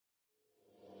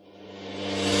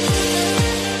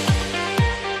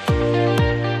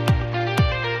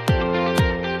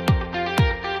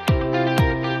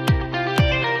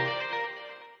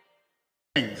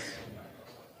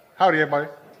Howdy, everybody.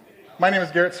 My name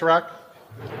is Garrett Serack.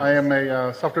 I am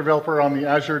a software developer on the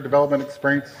Azure Development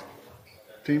Experience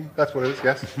team. That's what it is,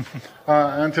 yes.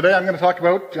 And today I'm going to talk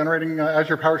about generating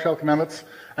Azure PowerShell commandlets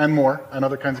and more, and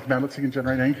other kinds of commandlets. You can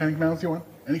generate any kind of commandlets you want,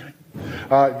 anything,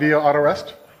 via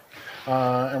AutoRest.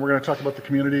 And we're going to talk about the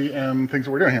community and things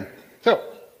that we're doing here. So,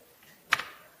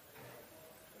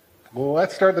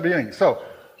 let's start at the beginning. So,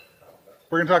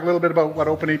 we're going to talk a little bit about what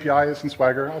OpenAPI is and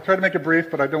Swagger. I'll try to make it brief,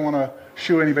 but I don't want to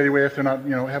shoo anybody away if they're not,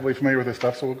 heavily familiar with this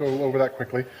stuff. So we'll go over that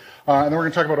quickly, and then we're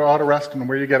going to talk about AutoRest and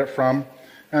where you get it from,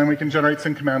 and we can generate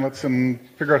some commandlets and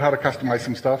figure out how to customize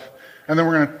some stuff. And then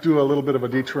we're going to do a little bit of a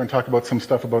detour and talk about some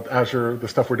stuff about Azure, the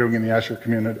stuff we're doing in the Azure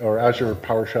community or Azure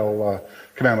PowerShell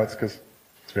commandlets, because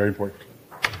it's very important.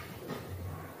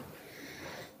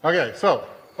 Okay, so.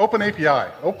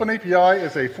 OpenAPI. OpenAPI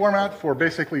is a format for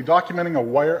basically documenting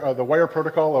the wire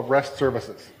protocol of REST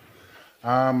services.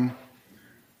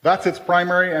 That's its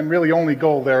primary and really only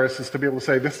goal there is to be able to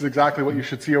say this is exactly what you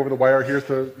should see over the wire. Here's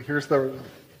the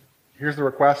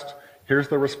request. Here's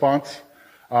the response,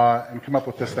 and come up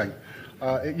with this thing.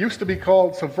 It used to be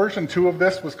called. So version 2 of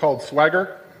this was called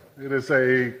Swagger. It is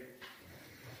a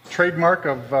trademark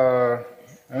of. I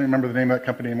don't remember the name of that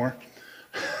company anymore.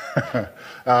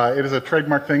 It is a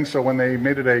trademark thing, so when they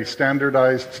made it a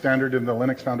standardized standard in the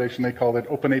Linux Foundation, they called it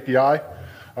OpenAPI.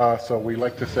 So we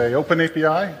like to say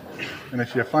OpenAPI, and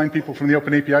if you find people from the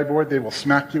OpenAPI board, they will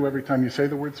smack you every time you say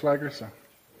the word Swagger, so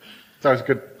it's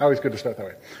always good to start that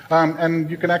way. And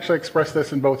you can actually express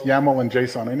this in both YAML and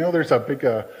JSON. I know there's a big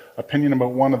opinion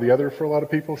about one or the other for a lot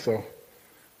of people, so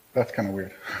that's kind of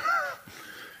weird.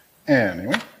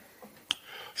 Anyway.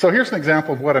 So here's an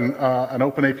example of what an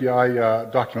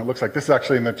OpenAPI document looks like. This is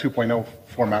actually in the 2.0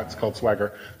 format. It's called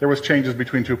Swagger. There was changes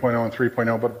between 2.0 and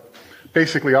 3.0, but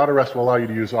basically AutoRest will allow you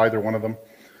to use either one of them,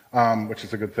 which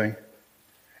is a good thing.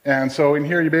 And so in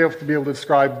here, you'll be able to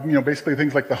describe, basically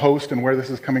things like the host and where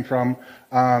this is coming from.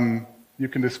 You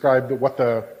can describe what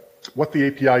the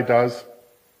API does,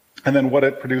 and then what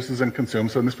it produces and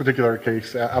consumes. So in this particular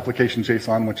case, application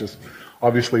JSON, which is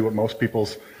obviously what most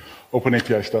people's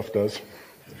OpenAPI stuff does.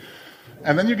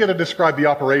 And then you get to describe the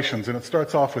operations, and it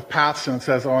starts off with paths, and it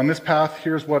says, on this path,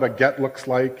 here's what a get looks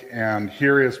like, and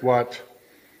here is what,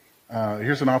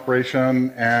 here's an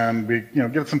operation, and we,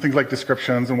 give it some things like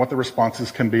descriptions and what the responses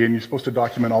can be, and you're supposed to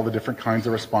document all the different kinds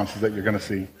of responses that you're going to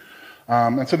see.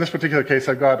 And so in this particular case,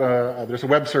 I've got, there's a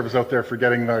web service out there for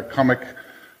getting the comic,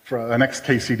 for an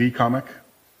XKCD comic,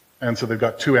 and so they've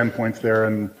got 2 endpoints there,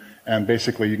 and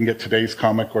basically you can get today's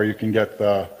comic, or you can get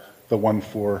the one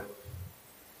for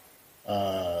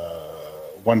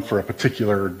a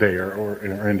particular day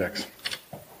or index.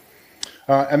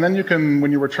 And then you can,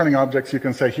 when you're returning objects, you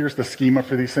can say, here's the schema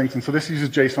for these things. And so this uses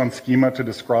JSON schema to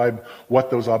describe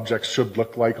what those objects should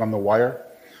look like on the wire.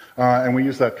 And we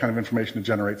use that kind of information to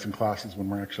generate some classes when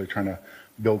we're actually trying to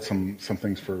build some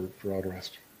things for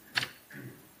AutoRest.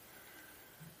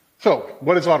 So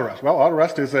what is AutoRest? Well,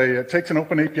 AutoRest it takes an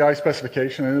OpenAPI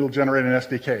specification and it'll generate an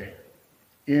SDK.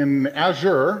 In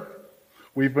Azure,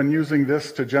 we've been using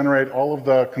this to generate all of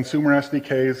the consumer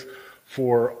SDKs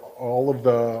for all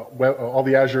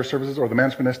the Azure services, or the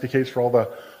management SDKs for all the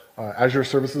Azure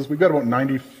services. We've got about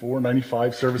 94,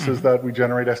 95 services that we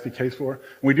generate SDKs for. And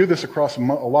we do this across a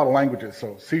lot of languages.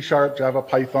 So C#, Java,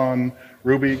 Python,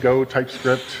 Ruby, Go,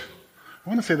 TypeScript. I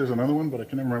want to say there's another one, but I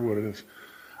can never remember what it is.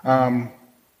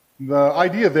 The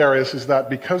idea there is that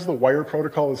because the wire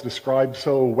protocol is described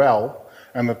so well,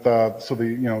 and that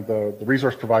the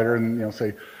resource provider and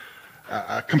say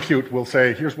compute will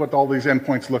say, here's what all these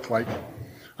endpoints look like.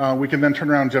 We can then turn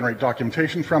around and generate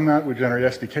documentation from that. We generate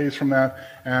SDKs from that,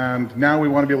 and now we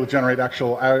want to be able to generate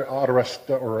actual AutoRest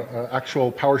or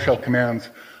actual PowerShell commands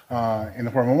in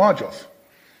the form of modules.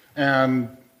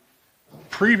 And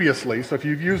previously, so if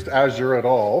you've used Azure at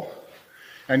all,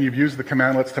 and you've used the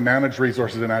commandlets to manage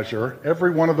resources in Azure,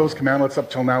 every one of those commandlets up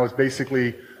till now is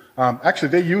basically actually,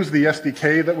 they use the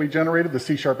SDK that we generated, the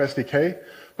C# SDK,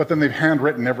 but then they've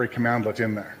handwritten every commandlet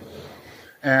in there.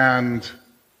 And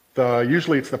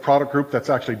usually it's the product group that's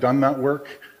actually done that work,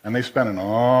 and they spend an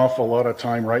awful lot of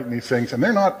time writing these things. And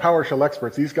they're not PowerShell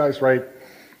experts. These guys write,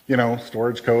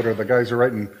 storage code, or the guys are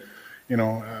writing, a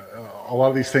lot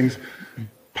of these things.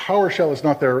 PowerShell is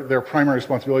not their primary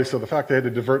responsibility, so the fact they had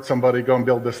to divert somebody, go and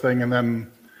build this thing,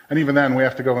 and even then, we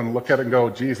have to go and look at it and go,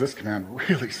 geez, this command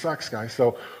really sucks, guys.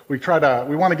 So we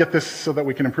want to get this so that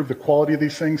we can improve the quality of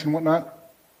these things and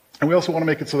whatnot. And we also want to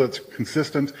make it so that it's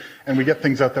consistent and we get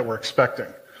things out that we're expecting.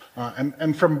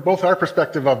 And from both our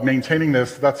perspective of maintaining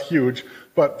this, that's huge.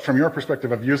 But from your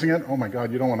perspective of using it, oh my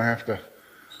God, you don't want to have to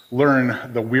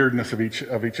learn the weirdness of each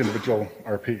individual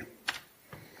RP.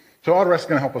 So AutoRest is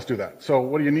going to help us do that. So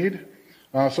what do you need?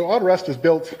 So AutoRest is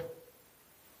built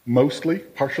mostly,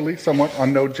 partially, somewhat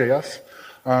on Node.js.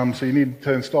 So you need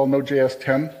to install Node.js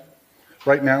 10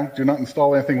 right now. Do not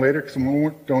install anything later, because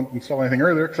don't install anything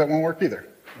earlier, because that won't work either.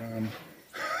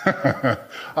 The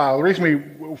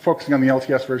reason we're focusing on the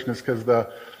LTS version is because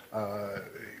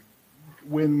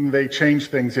when they change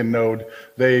things in Node,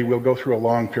 they will go through a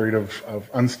long period of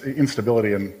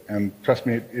instability, and trust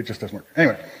me, it just doesn't work.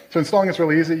 Anyway, so installing is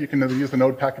really easy. You can use the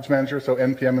Node package manager, so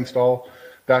npm install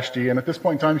 -d, and at this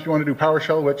point in time, if you want to do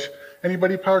PowerShell, which,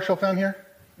 anybody PowerShell fan here?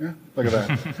 Yeah, look at that.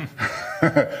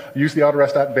 Use the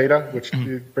AutoRest at beta, which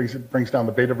brings down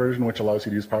the beta version, which allows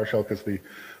you to use PowerShell, because the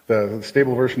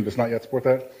stable version does not yet support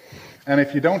that. And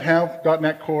if you don't have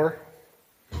 .NET Core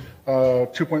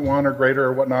 2.1 or greater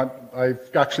or whatnot,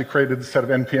 I've actually created a set of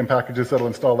npm packages that'll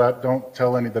install that. Don't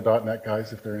tell any of the .NET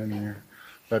guys if they're in here.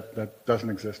 That doesn't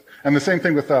exist. And the same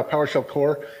thing with PowerShell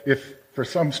Core. If for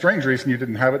some strange reason you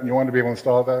didn't have it and you wanted to be able to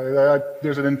install it,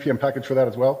 there's an npm package for that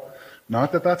as well.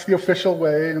 Not that that's the official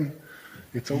way, and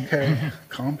it's okay.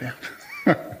 Calm down.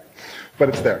 But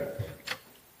it's there.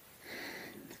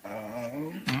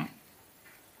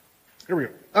 Here we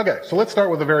go. Okay, so let's start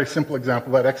with a very simple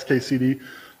example, that xkcd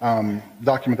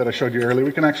document that I showed you earlier.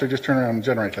 We can actually just turn around and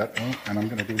generate that. Oh, and I'm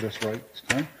going to do this right this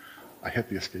time. I hit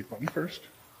the escape button first.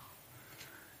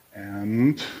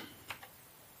 And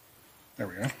there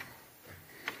we go.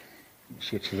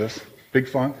 Switch to this. Big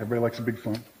font. Everybody likes a big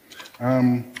font.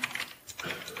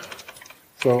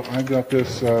 So I've got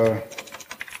this, I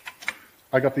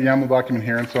got the YAML document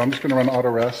here, and so I'm just going to run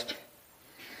AutoRest.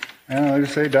 And I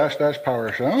just say --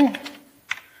 PowerShell.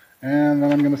 And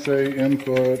then I'm going to say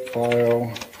input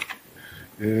file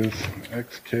is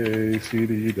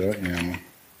xkcd.yaml.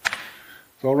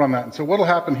 So I'll run that. And so what will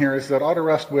happen here is that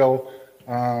AutoRest will,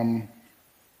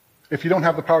 if you don't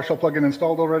have the PowerShell plugin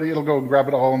installed already, it'll go and grab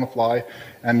it all on the fly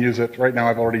and use it. Right now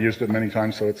I've already used it many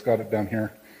times, so it's got it down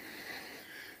here.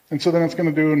 And so then it's going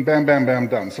to do, and bam, bam, bam,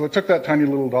 done. So it took that tiny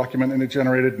little document and it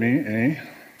generated me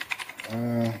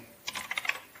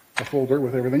a folder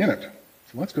with everything in it.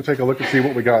 So let's go take a look and see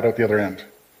what we got out the other end.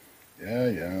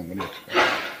 Yeah, I'm an idiot.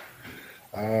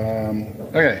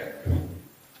 Okay.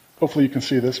 Hopefully you can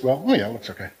see this well. Oh yeah, it looks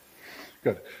okay.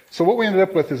 Good. So what we ended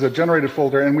up with is a generated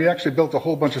folder, and we actually built a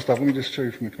whole bunch of stuff. Let me just show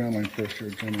you from the command line first here,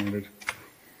 generated.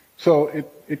 So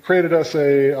it created us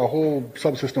a whole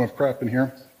subsystem of crap in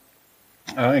here.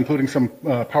 Including some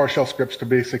PowerShell scripts to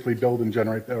basically build and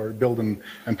generate, or build and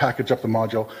package up the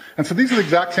module. And so these are the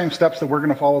exact same steps that we're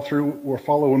going to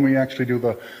follow when we actually do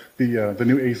the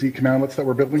new AZ commandlets that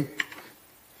we're building.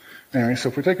 Anyway, so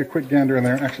if we take a quick gander in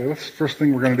there, actually, the first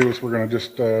thing we're going to do is we're going to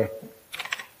just generated.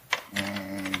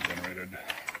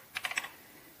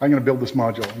 I'm going to build this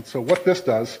module. And so what this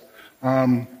does,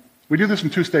 we do this in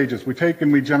 2 stages. We take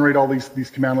and we generate all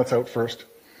these commandlets out first.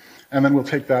 And then we'll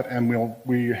take that and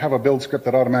we have a build script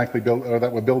that automatically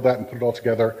that will build that and put it all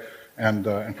together and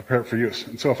prepare it for use.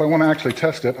 And so if I want to actually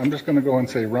test it, I'm just going to go and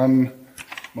say run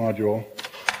module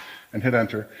and hit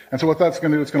enter. And so what that's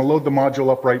going to do, it's going to load the module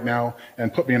up right now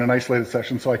and put me in an isolated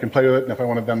session so I can play with it. And if I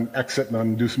want to then exit and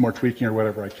then do some more tweaking or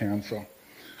whatever, I can. So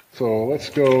let's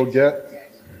go get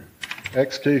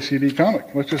xkcd comic.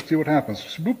 Let's just see what happens.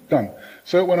 Boop, done.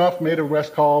 So it went off, made a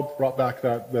REST call, brought back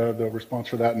the response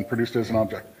for that, and produced it as an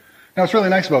object. Now, what's really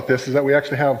nice about this is that we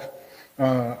actually have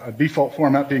a default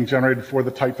format being generated for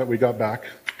the type that we got back.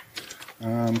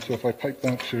 So if I pipe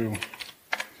that to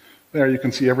there, you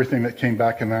can see everything that came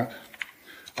back in that.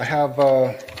 I have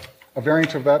a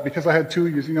variant of that because I had two.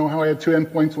 You know how I had 2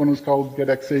 endpoints? One was called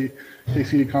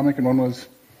getxkcd comic, and one was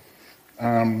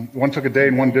one took a day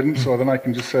and one didn't. So then I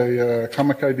can just say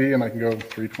comic ID, and I can go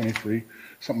 323,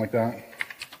 something like that.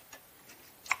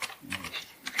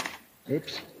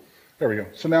 Oops. There we go.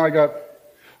 So now I got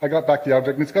back the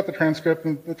object, and it's got the transcript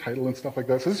and the title and stuff like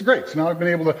that. So this is great. So now I've been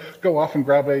able to go off and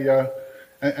grab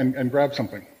and grab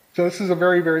something. So this is a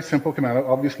very, very simple command.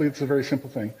 Obviously, it's a very simple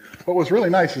thing. What was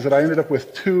really nice is that I ended up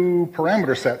with 2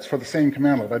 parameter sets for the same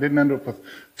commandlet. I didn't end up with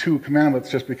 2 commandlets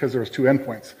just because there was 2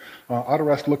 endpoints.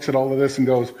 AutoRest looks at all of this and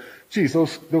goes, geez,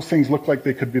 those things look like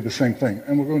they could be the same thing.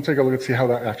 And we're going to take a look and see how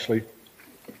that actually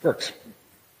works.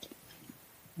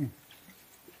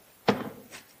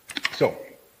 So,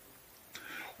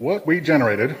 what we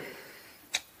generated,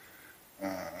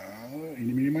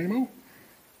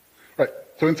 right,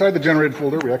 so inside the generated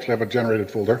folder, we actually have a generated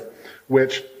folder,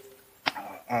 which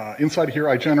inside here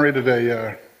I generated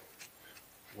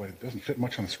boy, it doesn't fit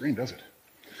much on the screen, does it?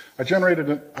 I generated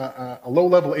a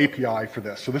low-level API for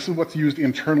this. So this is what's used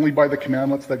internally by the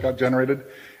commandlets that got generated,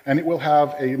 and it will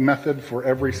have a method for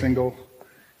every single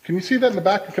Can you see that in the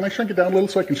back? Can I shrink it down a little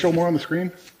so I can show more on the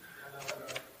screen?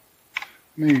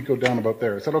 Let me go down about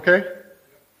there. Is that okay?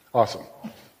 Awesome.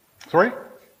 Sorry?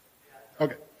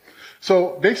 Okay.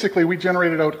 So basically, we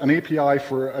generated out an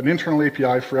internal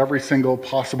API for every single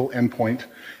possible endpoint,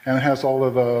 and it has all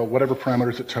of the whatever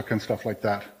parameters it took and stuff like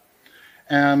that.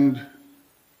 And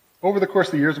over the course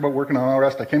of the years about working on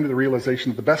AutoRest, I came to the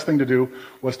realization that the best thing to do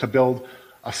was to build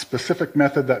a specific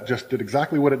method that just did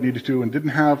exactly what it needed to and didn't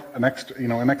have an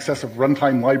excess of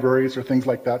runtime libraries or things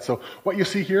like that. So what you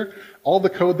see here, all the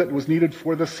code that was needed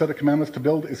for this set of commandlets to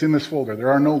build is in this folder.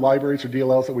 There are no libraries or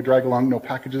DLLs that we drag along, no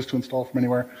packages to install from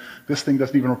anywhere. This thing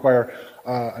doesn't even require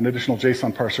an additional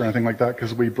JSON parser or anything like that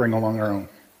because we bring along our own.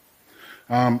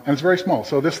 And it's very small.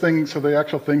 So the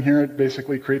actual thing here, it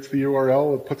basically creates the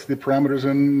URL, it puts the parameters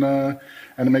in, and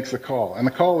it makes the call. And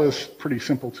the call is pretty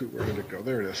simple too. Where did it go?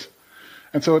 There it is.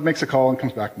 And so it makes a call and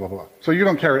comes back, blah, blah, blah. So you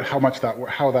don't care how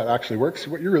that actually works.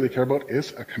 What you really care about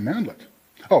is a commandlet.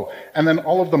 Oh, and then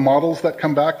all of the models that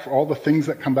come back, all the things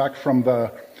that come back from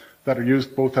that are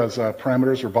used both as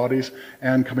parameters or bodies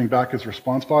and coming back as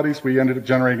response bodies, we ended up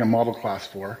generating a model class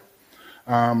for.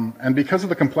 And because of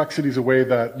the complexities of the way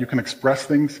that you can express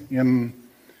things in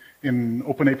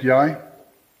OpenAPI,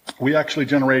 we actually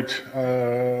generate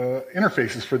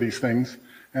interfaces for these things.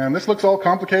 And this looks all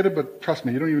complicated, but trust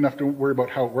me, you don't even have to worry about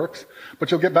how it works.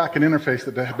 But you'll get back an interface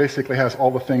that basically has all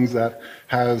the things that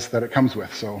it comes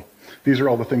with. So these are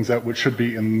all the things that should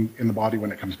be in the body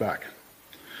when it comes back.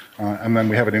 And then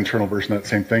we have an internal version of that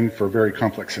same thing for very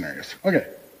complex scenarios. Okay,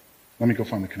 let me go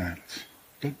find the commandlets.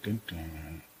 Dun, dun,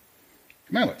 dun.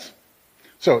 Commandlets.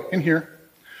 So in here,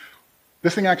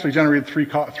 this thing actually generated three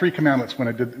commandlets when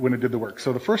it did the work.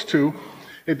 So the first two,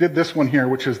 it did this one here,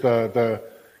 which is the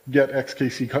get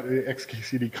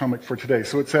xkcd comic for today.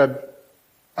 So it said,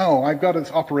 oh, I've got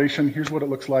this operation, here's what it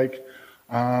looks like.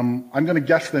 I'm going to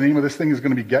guess the name of this thing is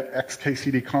going to be get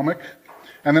xkcd comic.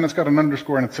 And then it's got an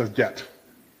underscore and it says get,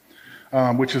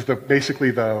 which is basically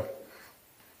it's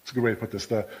a good way to put this,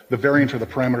 the variant or the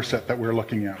parameter set that we're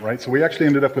looking at, right? So we actually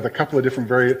ended up with a couple of different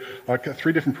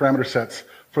three different parameter sets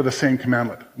for the same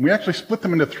commandlet. We actually split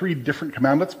them into three different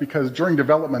commandlets because during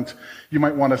development, you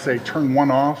might want to say turn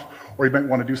one off, or you might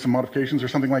want to do some modifications or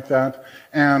something like that.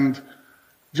 And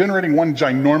generating one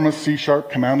ginormous C#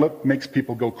 commandlet makes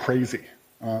people go crazy,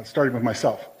 starting with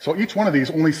myself. So each one of these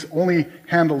only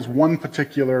handles one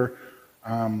particular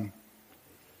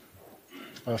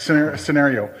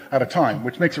scenario at a time,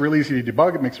 which makes it really easy to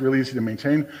debug. It makes it really easy to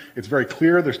maintain. It's very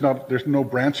clear. There's no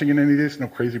branching in any of these, no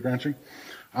crazy branching.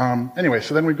 Anyway,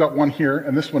 so then we've got one here,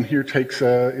 and this one here takes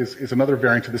is another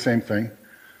variant of the same thing,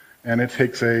 and it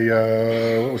takes a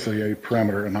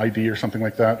parameter, an ID or something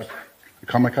like that, a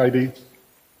comic ID.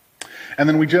 And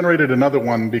then we generated another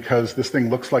one because this thing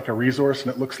looks like a resource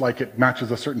and it looks like it matches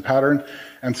a certain pattern.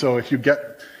 And so if you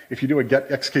do a get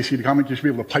xkcd comic, you should be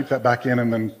able to pipe that back in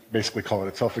and then basically call it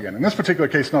itself again. In this particular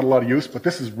case, not a lot of use, but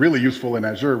this is really useful in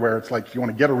Azure where it's like if you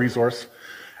want to get a resource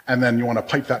and then you want to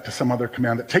pipe that to some other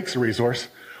command that takes a resource,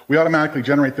 we automatically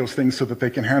generate those things so that they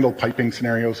can handle piping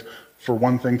scenarios for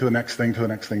one thing to the next thing to the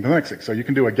next thing to the next thing. So you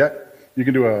can do a get, you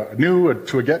can do a new,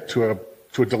 to a get, to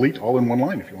a delete all in one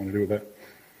line if you want to do that.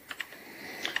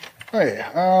 Okay,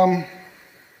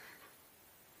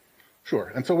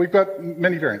 sure, and so we've got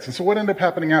many variants. And so what ended up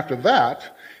happening after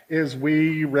that is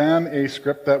we ran a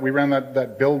script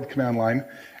that build command line,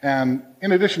 and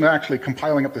in addition to actually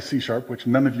compiling up the C#, which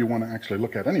none of you want to actually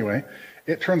look at anyway,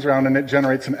 it turns around and it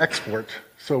generates an export.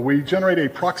 So we generate a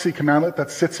proxy commandlet that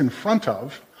sits in front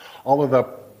of all of the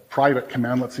private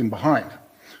commandlets in behind.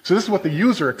 So this is what the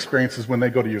user experiences when they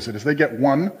go to use it, is they get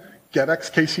one get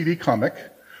xkcd comic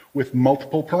with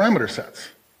multiple parameter sets.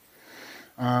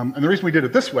 And the reason we did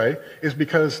it this way is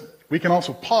because we can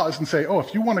also pause and say, oh,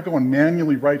 if you want to go and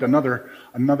manually write another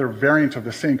variant of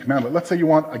the same commandlet, let's say you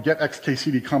want a get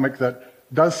xkcd comic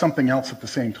that does something else at the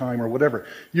same time or whatever,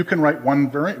 you can write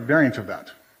one variant of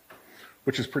that,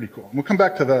 which is pretty cool. And we'll come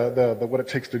back to the what it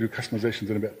takes to do customizations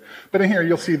in a bit. But in here,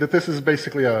 you'll see that this is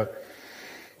basically a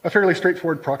fairly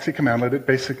straightforward proxy commandlet. It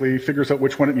basically figures out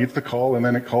which one it needs to call, and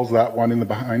then it calls that one in the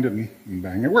behind, and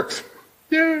bang, it works.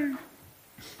 Yay!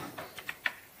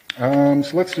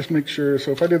 So let's just make sure.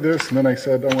 So if I did this, and then I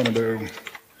said I want to do,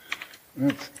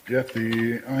 let's get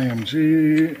the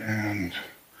img, and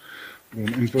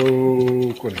we'll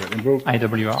invoke, what is that? Invoke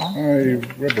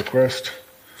IWR. web request,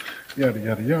 yada,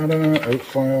 yada, yada, out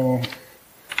file,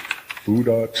 foo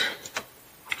dot,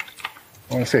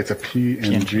 I want to say it's a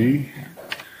PNG.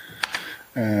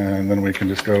 And then we can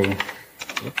just go,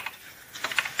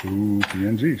 ooh,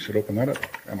 PNG, should open that up.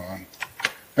 Come on.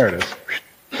 There it is.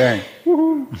 Bang.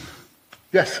 Woohoo.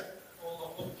 Yes?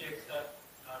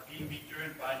 being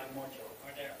returned by the module,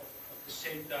 are they of the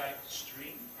same type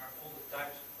string? Are all the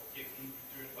types of objects being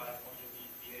returned by the module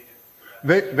being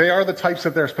created? They are the types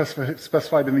that they're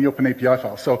specified in the Open API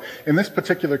file. So in this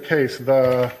particular case,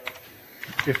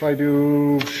 if I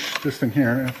do this thing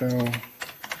here,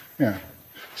 yeah.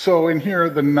 So in here,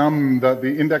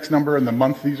 the index number and the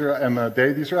month, and the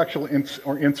day, these are actual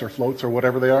ints or floats or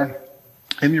whatever they are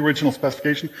in the original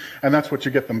specification, and that's what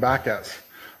you get them back as.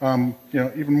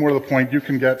 Even more to the point, you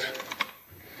can get,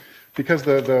 because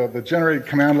the generated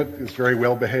commandlet is very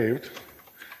well behaved,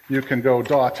 you can go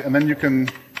dot, and then you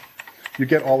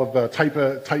get all of the type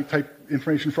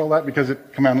information for all that because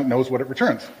commandlet knows what it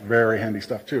returns. Very handy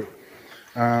stuff too.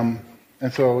 And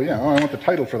so, yeah, I want the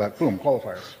title for that. Boom,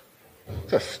 qualifiers.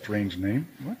 It's a strange name.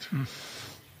 What?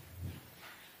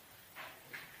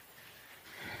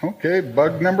 Okay,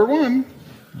 bug number 1.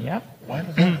 Yep. Why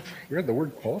was that? Where did the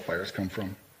word qualifiers come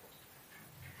from?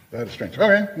 That is strange.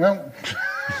 Okay, well,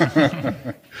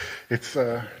 it's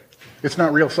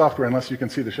not real software unless you can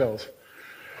see the shells.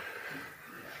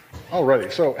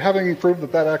 Alrighty, so having proved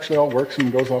that actually all works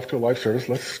and goes off to a live service,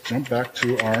 let's jump back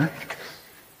to our...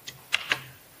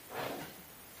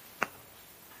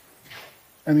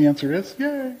 And the answer is,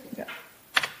 yay. Yeah.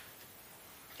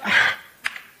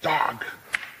 Dog.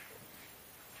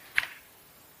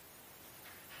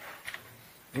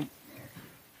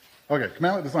 Okay,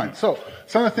 commandlet design. So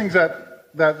some of the things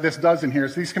that this does in here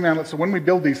is these commandlets. So when we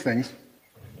build these things,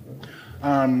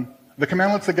 the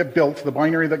commandlets that get built, the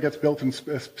binary that gets built and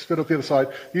spit out the other side,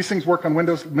 these things work on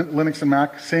Windows, Linux, and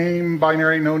Mac. Same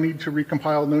binary, no need to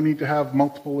recompile, no need to have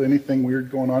multiple anything weird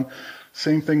going on.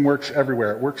 Same thing works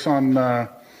everywhere. It works on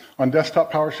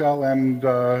desktop PowerShell and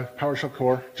PowerShell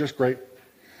Core, just great.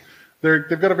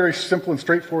 They've got a very simple and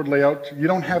straightforward layout. You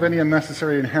don't have any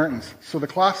unnecessary inheritance. So the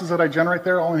classes that I generate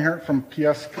there all inherit from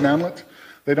psconf.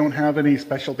 They don't have any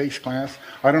special base class.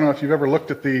 I don't know if you've ever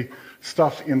looked at the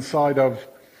stuff inside of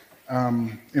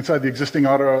the existing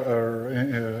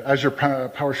Azure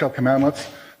PowerShell commandlets,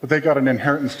 but they got an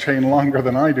inheritance chain longer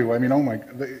than I do. I mean,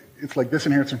 it's like this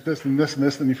inherits from this and this and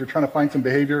this, and if you're trying to find some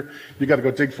behavior, you got to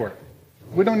go dig for it.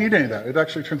 We don't need any of that. It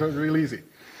actually turns out really easy.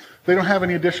 They don't have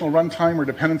any additional runtime or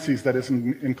dependencies that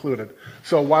isn't included.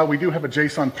 So while we do have a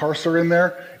JSON parser in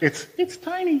there, it's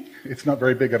tiny. It's not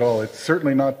very big at all. It's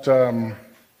certainly not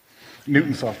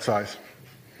Newtonsoft size.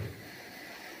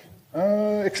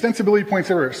 Extensibility points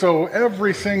everywhere. So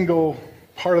every single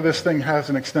part of this thing has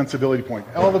an extensibility point.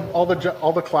 All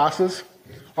the classes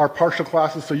are partial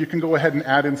classes, so you can go ahead and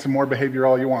add in some more behavior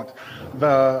all you want.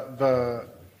 The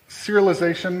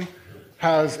serialization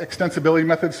has extensibility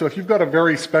methods, so if you've got a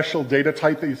very special data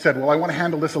type that you said, well, I want to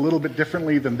handle this a little bit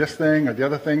differently than this thing or the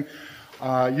other thing,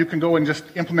 you can go and just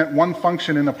implement one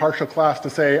function in a partial class to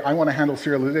say, I want to handle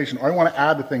serialization, or I want to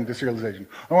add a thing to serialization,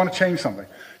 or I want to change something.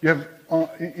 You have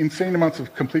insane amounts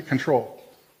of complete control.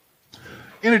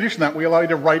 In addition to that, we allow you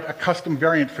to write a custom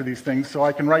variant for these things, so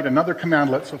I can write another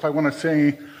commandlet. So if I want to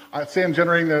say I'm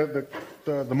generating the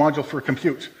module for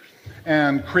compute,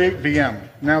 and create VM.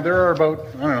 Now there are about,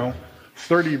 I don't know,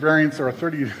 30 variants or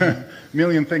 30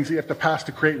 million things that you have to pass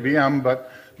to create VM,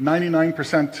 but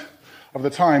 99% of the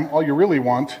time, all you really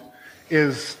want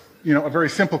is, a very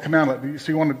simple commandlet.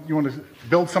 So you want to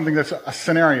build something that's a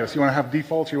scenario. So you want to have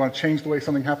defaults. You want to change the way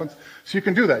something happens. So you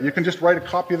can do that. You can just write a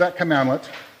copy of that commandlet,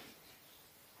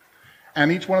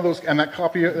 and each one of those, and that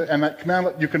copy and that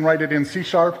commandlet, you can write it in C#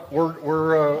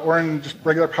 or in just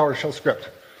regular PowerShell script,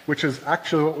 which is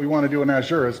actually what we want to do in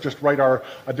Azure, is just write our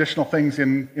additional things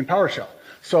in PowerShell.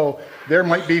 So there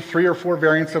might be 3 or 4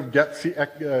 variants of get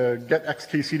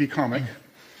xkcd comic,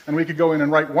 and we could go in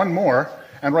and write one more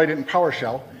and write it in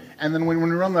PowerShell, and then when we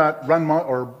run that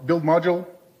build module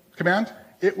command,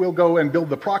 it will go and build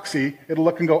the proxy. It'll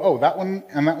look and go, oh, that one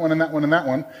and that one and that one and that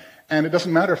one, and it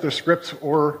doesn't matter if they're scripts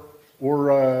or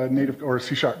native or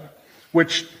C#,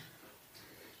 which,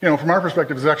 from our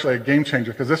perspective, is actually a game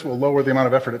changer, because this will lower the amount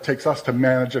of effort it takes us to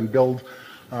manage and build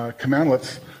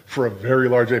commandlets for a very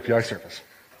large API surface.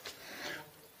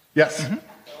 Yes? Mm-hmm. So,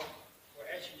 for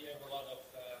Azure, you have a lot of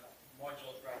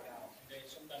modules right now, and they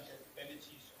sometimes have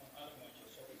dependencies on other modules.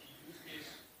 So if you use this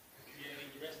for creating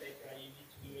the REST API, you need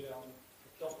to do it on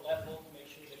the top level to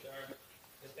make sure that there are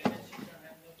dependencies are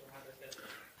handled, or how does that work?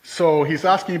 So he's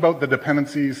asking about the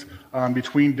dependencies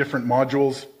between different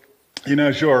modules in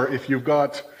Azure. If you've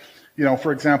got,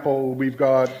 for example, we've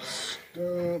got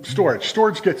storage.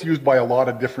 Storage gets used by a lot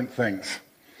of different things.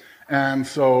 And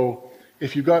so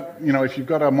if you've got a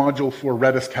module for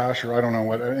Redis cache, or I don't know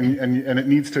what, and it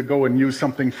needs to go and use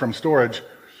something from storage,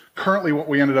 currently what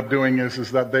we ended up doing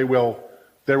is that they will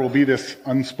there will be this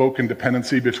unspoken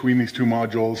dependency between these two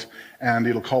modules, and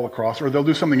it'll call across, or they'll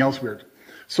do something else weird.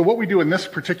 So what we do in this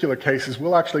particular case is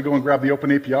we'll actually go and grab the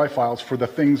OpenAPI files for the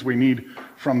things we need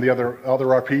from the other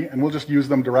RP, and we'll just use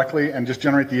them directly and just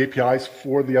generate the APIs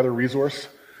for the other resource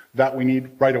that we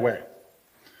need right away.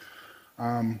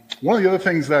 One of the other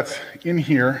things that's in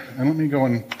here, and I'm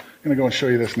going to go and show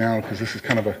you this now because this is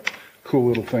kind of a cool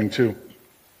little thing too.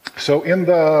 So in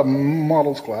the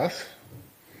models class,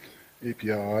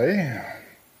 API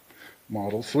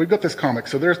models. So we've got this comic.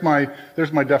 So there's my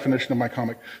definition of my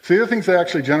comic. So the other things I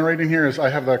actually generate in here is I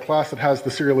have the class that has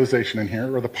the serialization in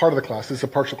here, or the part of the class. This is a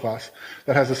partial class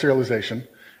that has the serialization.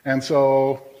 And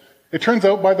so it turns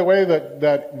out, by the way,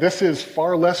 that this is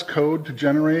far less code to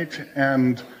generate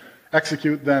and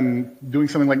execute than doing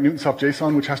something like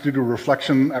Newtonsoft.json, which has to do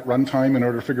reflection at runtime in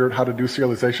order to figure out how to do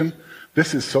serialization.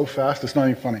 This is so fast, it's not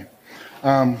even funny.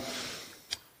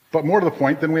 But more to the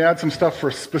point, then we add some stuff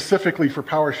specifically for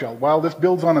PowerShell. While this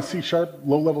builds on a C#,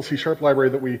 low-level C# library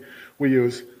that we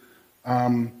use,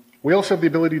 we also have the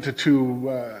ability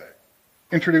to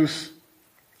introduce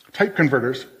type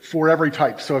converters for every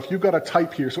type. So if you've got a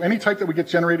type here, so any type that we get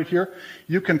generated here,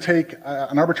 you can take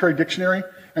an arbitrary dictionary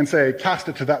and say, cast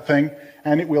it to that thing,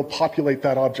 and it will populate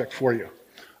that object for you.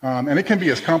 And it can be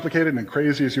as complicated and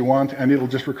crazy as you want, and it'll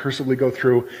just recursively go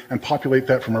through and populate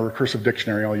that from a recursive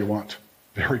dictionary all you want.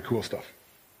 Very cool stuff.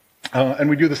 And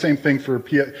we do the same thing for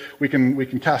we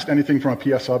can cast anything from a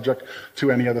PS object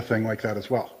to any other thing like that as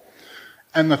well.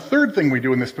 And the third thing we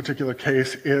do in this particular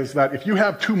case is that if you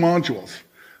have two modules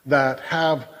that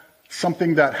have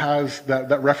something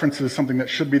that references something that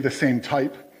should be the same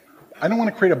type, I don't want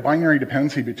to create a binary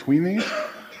dependency between these,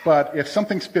 but if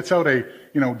something spits out a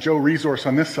Joe resource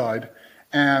on this side,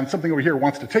 and something over here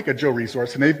wants to take a Joe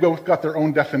resource, and they've both got their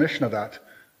own definition of that,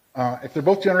 if they're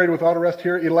both generated with AutoRest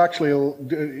here, it'll actually,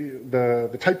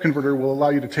 the type converter will allow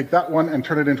you to take that one and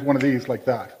turn it into one of these like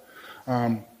that.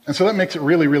 And so that makes it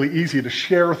really, really easy to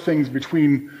share things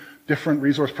between different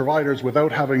resource providers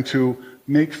without having to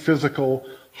make physical,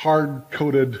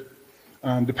 hard-coded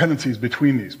dependencies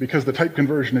between these, because the type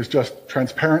conversion is just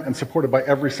transparent and supported by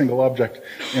every single object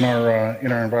in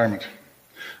our environment.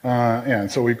 And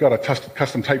so we've got a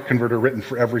custom type converter written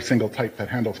for every single type that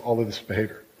handles all of this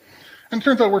behavior. And it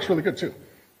turns out it works really good too.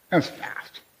 And it's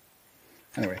fast.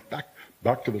 Anyway,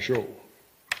 back to the show.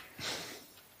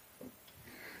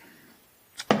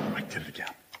 I did it again.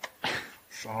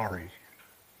 Sorry.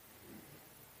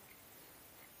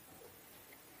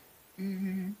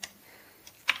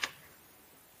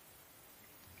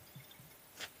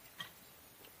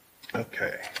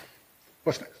 Okay.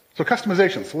 What's next? So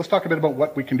customizations. So let's talk a bit about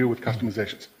what we can do with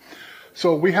customizations.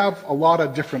 So we have a lot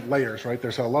of different layers, right?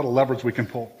 There's a lot of levers we can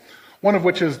pull. One of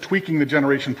which is tweaking the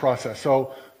generation process.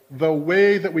 So the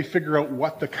way that we figure out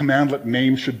what the commandlet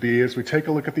name should be is we take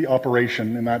a look at the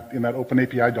operation in that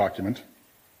OpenAPI document,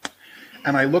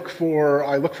 and I look for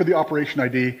the operation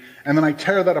ID, and then I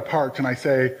tear that apart and I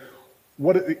say,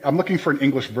 I'm looking for an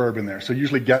English verb in there. So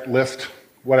usually get list,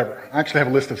 whatever. I actually have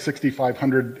a list of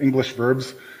 6,500 English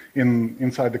verbs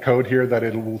inside the code here that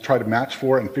it will try to match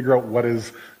for and figure out what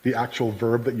is the actual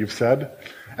verb that you've said.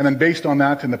 And then based on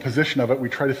that and the position of it, we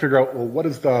try to figure out, well, what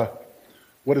is the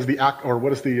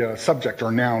subject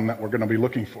or noun that we're going to be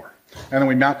looking for? And then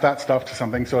we map that stuff to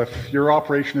something. So if your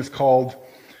operation is called,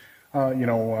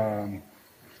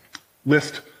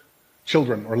 list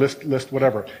children or list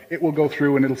whatever, it will go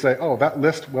through and it'll say, oh, that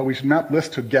list, well, we should map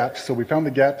list to get. So we found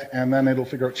the get, and then it'll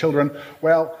figure out children.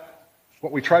 Well,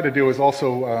 what we try to do is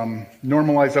also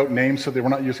normalize out names so that we're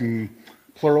not using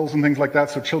plurals and things like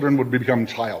that. So children would become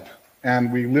child.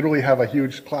 And we literally have a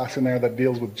huge class in there that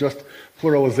deals with just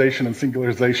pluralization and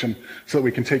singularization so that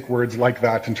we can take words like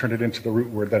that and turn it into the root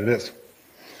word that it is.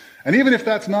 And even if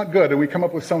that's not good and we come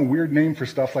up with some weird name for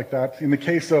stuff like that, in the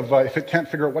case of if it can't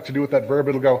figure out what to do with that verb,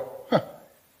 it'll go,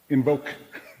 invoke,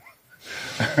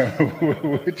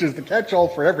 which is the catch-all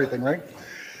for everything, right?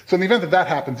 So in the event that that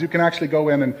happens, you can actually go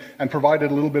in and provide it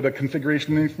a little bit of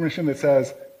configuration information that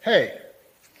says, hey,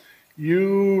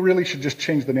 you really should just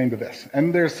change the name to this.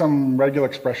 And there's some regular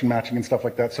expression matching and stuff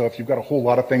like that. So if you've got a whole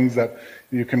lot of things that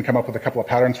you can come up with a couple of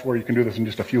patterns for, you can do this in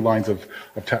just a few lines of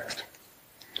text.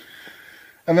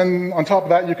 And then on top of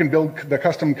that, you can build the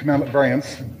custom commandlet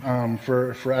variants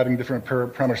for adding different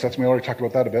parameter sets. And we already talked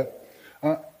about that a bit.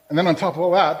 And then on top of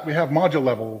all that, we have module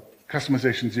level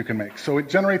customizations you can make. So it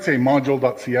generates a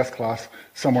module.cs class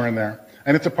somewhere in there.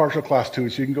 And it's a partial class too,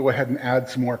 so you can go ahead and add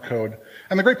some more code.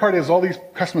 And the great part is all these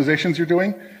customizations you're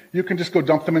doing, you can just go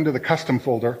dump them into the custom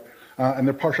folder and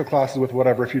they're partial classes with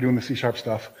whatever if you're doing the C#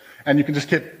 stuff. And you can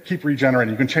just keep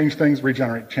regenerating. You can change things,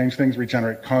 regenerate, change things,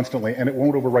 regenerate constantly, and it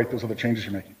won't overwrite those other changes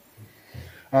you're making.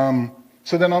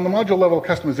 So then on the module level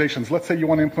customizations, let's say you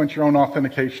want to implement your own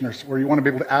authentication, or you want to be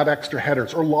able to add extra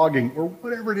headers or logging or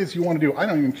whatever it is you want to do. I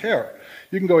don't even care.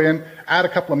 You can go in, add a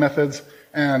couple of methods,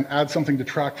 and add something to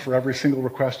track for every single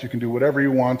request. You can do whatever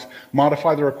you want.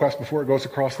 Modify the request before it goes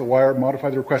across the wire. Modify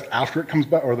the request after it comes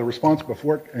back, or the response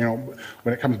before it,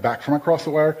 when it comes back from across the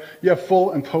wire. You have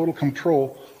full and total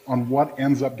control on what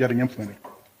ends up getting implemented.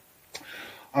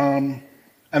 And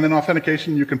then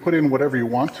authentication, you can put in whatever you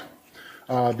want.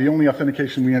 The only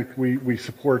authentication we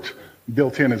support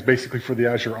built in is basically for the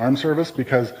Azure ARM service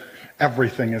because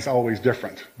everything is always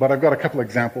different. But I've got a couple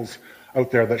examples out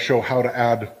there that show how to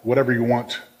add whatever you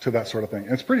want to that sort of thing.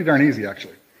 And it's pretty darn easy,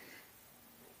 actually.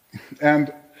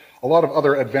 And a lot of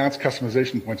other advanced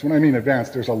customization points. When I mean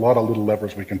advanced, there's a lot of little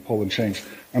levers we can pull and change.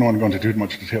 I don't want to go into too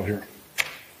much detail here.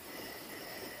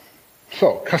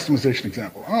 So, customization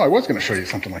example. Oh, I was going to show you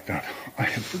something like that. I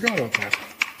had forgot about that.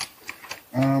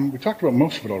 We talked about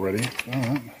most of it already.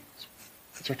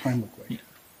 What's our time look like?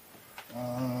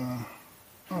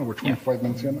 We're 25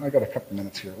 minutes in. I got a couple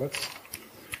minutes here.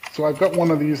 So I've got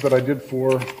one of these that I did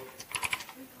for.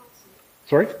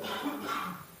 Sorry?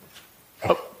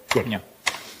 Oh, good. Yeah.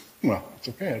 Well, it's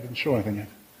okay. I didn't show anything yet.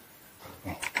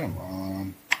 Oh, come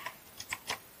on.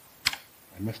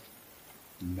 I missed.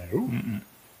 No. Mm-mm.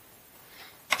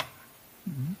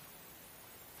 Mm-hmm.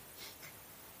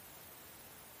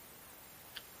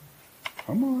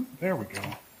 Come on. There we go.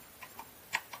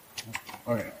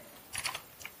 Okay.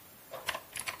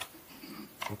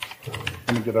 Oops.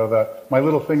 Let me get out of that. My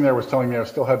little thing there was telling me I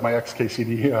still had my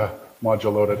XKCD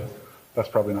module loaded. That's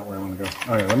probably not where I want to go.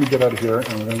 Okay, let me get out of here,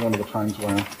 and we're going to go into the times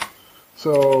wire.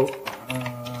 So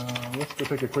let's go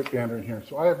take a quick gander in here.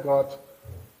 So I have got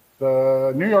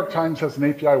the New York Times has an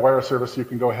API wire service you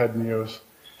can go ahead and use.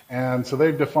 And so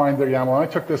they've defined their YAML. I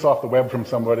took this off the web from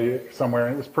somebody somewhere,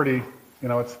 and it was pretty,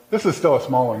 this is still a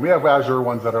small one. We have Azure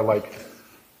ones that are like,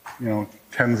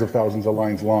 tens of thousands of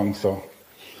lines long, so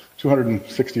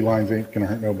 260 lines ain't going to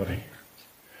hurt nobody.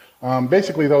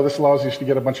 Basically, though, this allows you to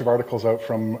get a bunch of articles out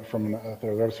from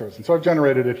the web service. And so I've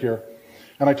generated it here,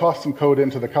 and I tossed some code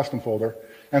into the custom folder.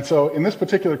 And so in this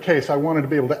particular case, I wanted to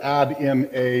be able to add in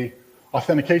a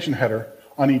authentication header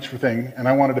on each thing, and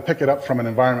I wanted to pick it up from an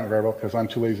environment variable because I'm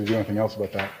too lazy to do anything else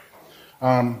about that.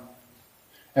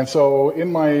 And so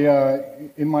in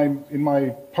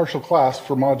my partial class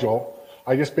for module,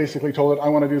 I just basically told it I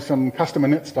want to do some custom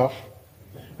init stuff,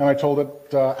 and I told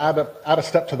it add a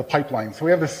step to the pipeline. So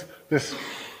we have this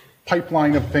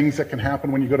pipeline of things that can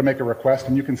happen when you go to make a request,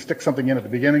 and you can stick something in at the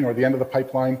beginning or the end of the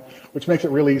pipeline, which makes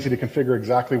it really easy to configure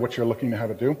exactly what you're looking to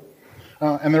have it do.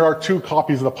 And there are two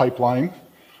copies of the pipeline,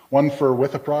 one for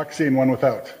with a proxy and one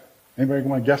without. Anybody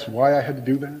want to guess why I had to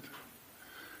do that?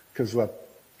 Because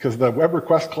the web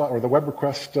request class, or the web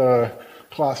request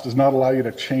class, does not allow you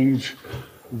to change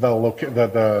the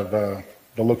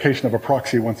location of a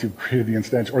proxy once you've created the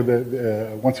instance, or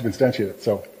once you've instantiated it.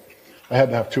 So I had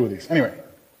to have two of these. Anyway,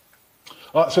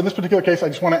 so in this particular case, I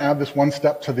just want to add this one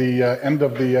step to the end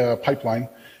of the pipeline,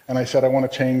 and I said I want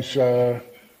to change.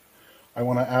 I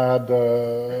want to add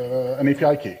an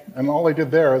API key, and all I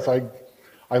did there is I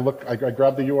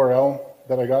grabbed the URL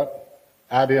that I got,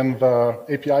 add in the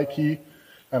API key,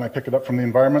 and I pick it up from the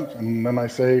environment, and then I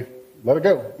say, let it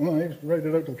go. Well, I write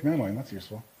it out to the command line. That's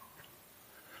useful.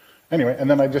 Anyway, and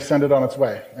then I just send it on its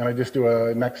way, and I just do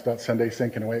a next.send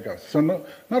async, and away it goes. So not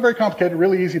very complicated,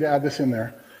 really easy to add this in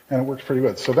there, and it works pretty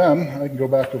good. So then I can go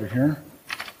back over here.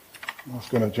 Let's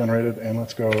go to generated, and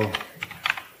let's go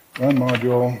run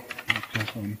module.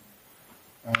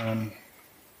 And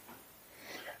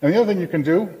the other thing you can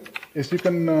do is you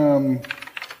can,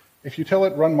 if you tell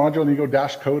it run module and you go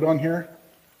dash code on here,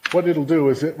 what it'll do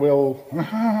is it will,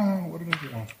 what did I do?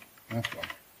 Oh, that's gone.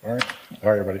 All right,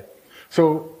 everybody.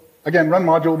 So again, run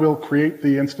module will create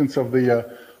the instance of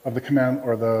the command,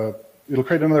 or it'll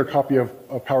create another copy of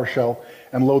PowerShell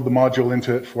and load the module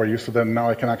into it for you. So then now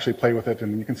I can actually play with it,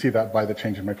 and you can see that by the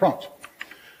change in my prompt.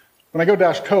 When I go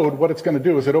dash code, what it's going to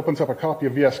do is it opens up a copy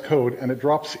of VS Code, and it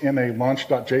drops in a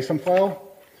launch.json file,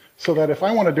 so that if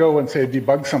I want to go and say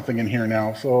debug something in here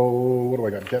now, so what do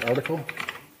I got? Get article?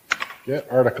 Get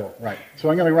article, right. So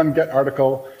I'm going to run get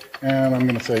article, and I'm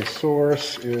going to say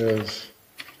source is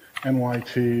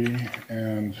NYT,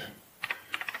 and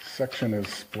section is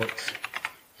sports.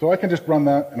 So I can just run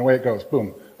that, and away it goes.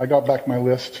 Boom. I got back my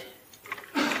list,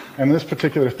 and this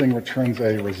particular thing returns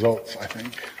a results, I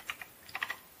think.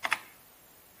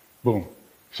 Boom.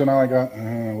 So now I got,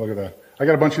 look at that. I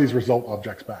got a bunch of these result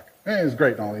objects back. It's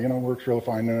great and all, works really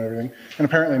fine and everything. And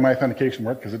apparently my authentication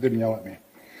worked because it didn't yell at me.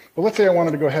 But let's say I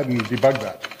wanted to go ahead and debug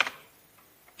that.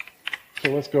 So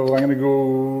let's go, I'm going to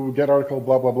go get article,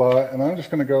 blah, blah, blah, and then I'm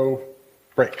just going to go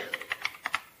break.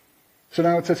 So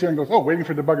now it says here and goes, oh, waiting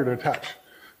for debugger to attach.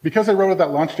 Because I wrote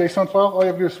that launch JSON file, all you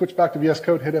have to do is switch back to VS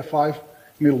Code, hit F5,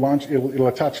 and it'll launch, it'll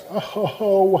attach.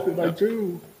 Oh, what did I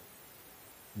do?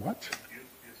 What?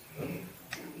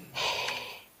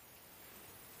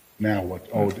 Now what?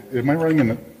 Oh, am I running in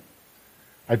the...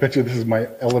 I bet you this is my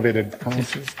elevated kernel.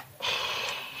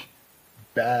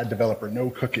 Bad developer, no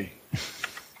cookie.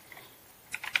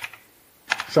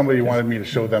 Somebody wanted me to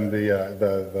show them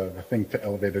the thing to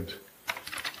elevated.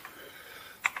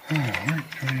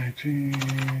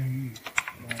 2019.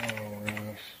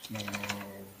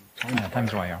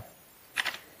 Times Royal.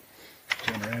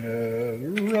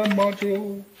 Generated run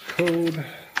module code.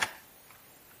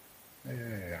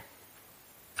 Yeah.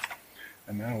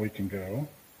 And now we can go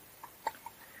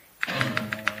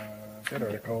get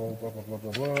article, blah, blah, blah,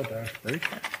 blah, blah, dash break.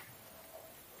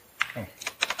 Oh.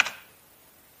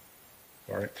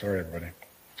 Sorry, everybody.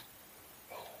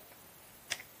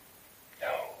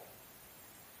 No.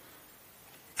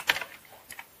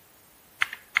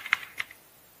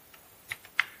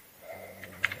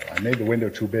 I made the window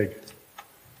too big.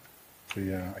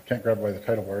 I can't grab it by the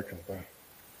title bar because the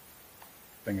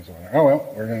thing is over there. Oh,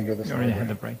 well, we're going to do this. You already had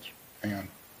the break. Hang on.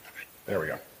 There we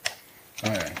go.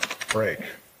 All right, break.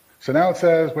 So now it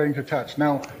says waiting to attach.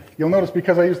 Now, you'll notice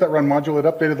because I used that run module, it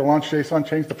updated the launch JSON,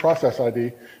 changed the process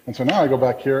ID, and so now I go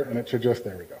back here and it should just,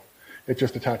 there we go. It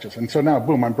just attaches. And so now,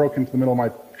 boom, I'm broken into the middle of my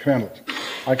commandlet.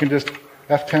 I can just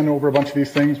F10 over a bunch of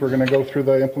these things. We're going to go through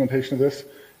the implementation of this,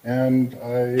 and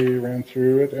I ran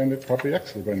through it, and it probably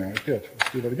exited by now. It did.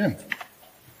 Let's do that again.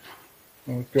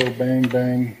 So let's go bang,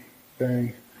 bang,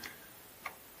 bang.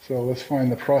 So let's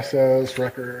find the process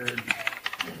record,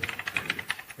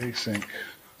 async.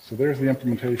 So there's the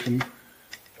implementation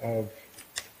of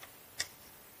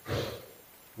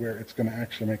where it's going to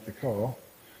actually make the call.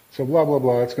 So blah, blah,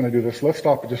 blah, it's going to do this. Let's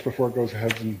stop it just before it goes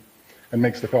ahead and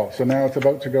makes the call. So now it's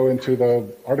about to go into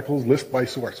the articles list by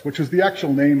source, which is the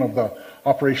actual name of the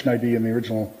operation ID in the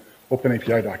original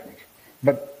OpenAPI document.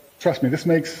 But trust me, this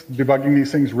makes debugging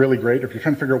these things really great. If you're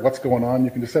trying to figure out what's going on,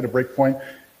 you can just set a breakpoint,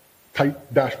 type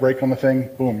dash break on the thing,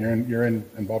 boom, you're in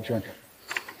and Bob's your uncle.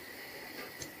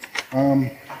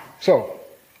 So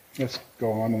let's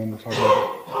go on and then we'll talk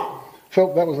about it.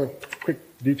 So that was a quick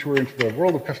detour into the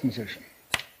world of customization.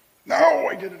 No,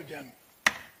 I did it again.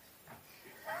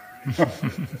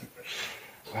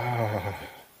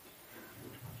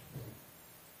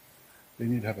 They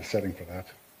need to have a setting for that.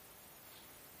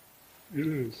 It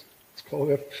is. It's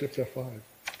called Shift F5.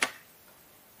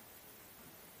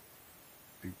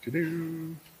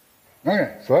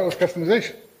 Okay, so that was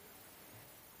customization.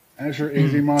 Azure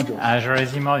AZ module. Azure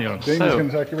AZ module. Damien's going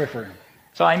to take you right for him.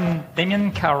 So I'm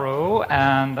Damien Caro,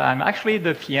 and I'm actually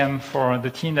the PM for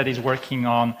the team that is working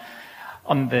on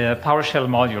the PowerShell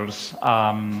modules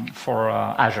for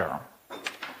Azure.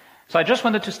 So I just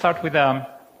wanted to start with a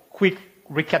quick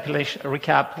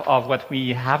recap of what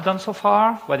we have done so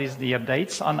far, what is the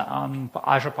updates on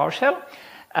Azure PowerShell,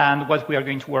 and what we are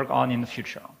going to work on in the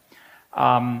future.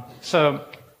 So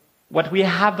what we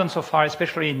have done so far,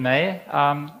 especially in May,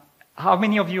 how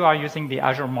many of you are using the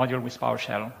Azure module with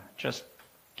PowerShell? Just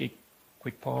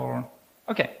quick poll.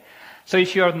 Okay. So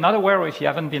if you're not aware or if you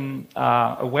haven't been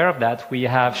aware of that, we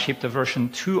have shipped a version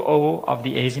 2.0 of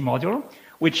the AZ module,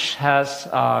 which has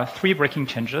 3 breaking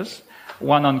changes.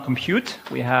 One on compute.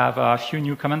 We have a few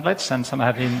new commandlets and some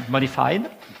have been modified.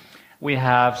 We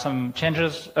have some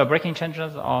changes, breaking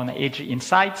changes on AG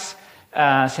Insights.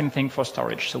 Same thing for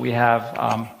storage. So we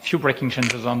have few breaking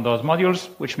changes on those modules,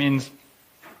 which means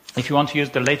if you want to use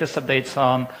the latest updates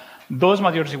on those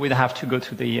modules, you would have to go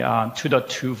to the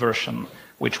 2.2 version,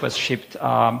 which was shipped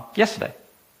yesterday.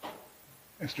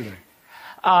 The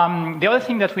other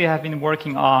thing that we have been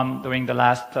working on during the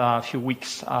last few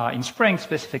weeks in spring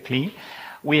specifically,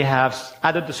 we have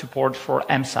added the support for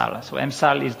MSAL. So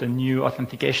MSAL is the new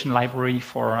authentication library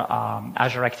for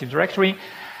Azure Active Directory.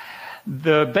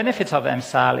 The benefits of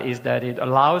MSAL is that it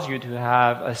allows you to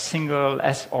have a single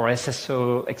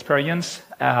SSO experience.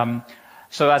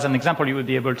 So as an example, you would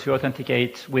be able to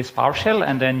authenticate with PowerShell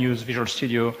and then use Visual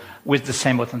Studio with the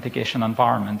same authentication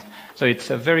environment. So it's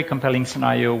a very compelling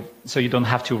scenario, so you don't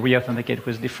have to re-authenticate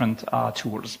with different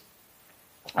tools.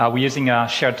 We're using a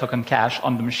shared token cache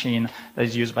on the machine that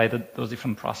is used by those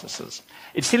different processes.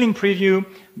 It's still in preview.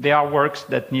 There are works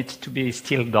that need to be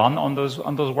still done on those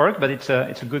work, but it's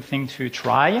a good thing to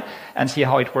try and see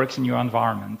how it works in your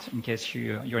environment in case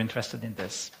you're interested in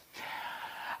this.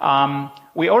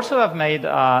 We also have made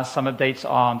some updates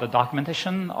on the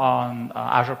documentation on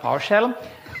Azure PowerShell.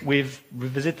 We've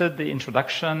revisited the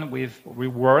introduction. We've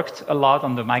reworked a lot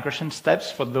on the migration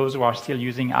steps for those who are still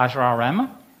using Azure RM.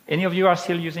 Any of you are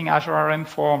still using Azure RM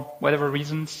for whatever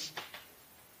reasons?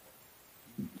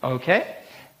 Okay.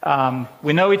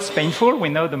 We know it's painful. We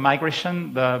know the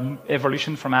migration, the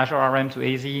evolution from Azure RM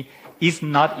to AZ is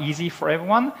not easy for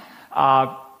everyone.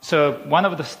 So one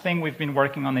of the things we've been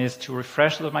working on is to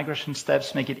refresh the migration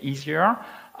steps, make it easier.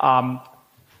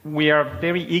 We are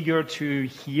very eager to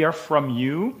hear from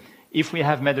you if we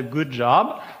have made a good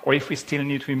job or if we still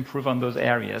need to improve on those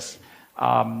areas.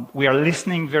 We are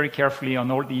listening very carefully on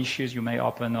all the issues you may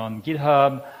open on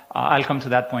GitHub. I'll come to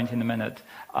that point in a minute.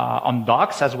 On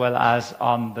docs as well as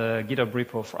on the GitHub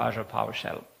repo for Azure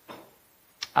PowerShell.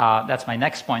 That's my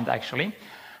next point, actually.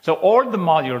 So all the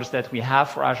modules that we have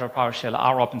for Azure PowerShell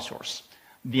are open source.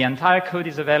 The entire code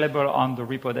is available on the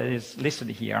repo that is listed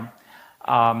here.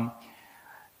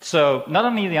 So not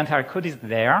only the entire code is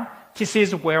there, this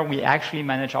is where we actually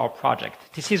manage our project.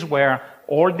 This is where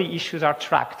all the issues are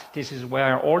tracked. This is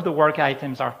where all the work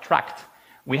items are tracked.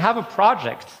 We have a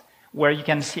project where you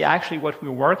can see actually what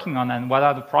we're working on and what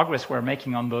are the progress we're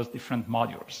making on those different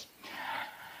modules.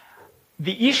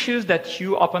 The issues that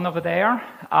you open over there,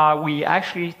 we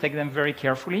actually take them very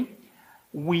carefully.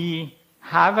 We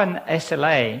have an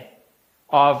SLA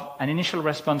of an initial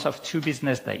response of 2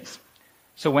 business days.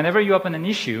 So whenever you open an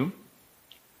issue,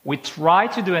 we try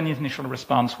to do an initial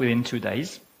response within 2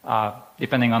 days,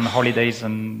 depending on holidays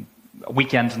and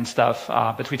weekends and stuff,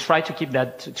 but we try to keep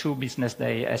that 2 business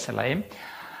day SLA.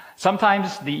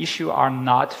 Sometimes the issues are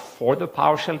not for the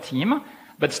PowerShell team,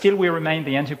 but still we remain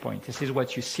the entry point. This is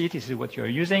what you see, this is what you're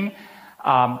using,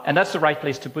 and that's the right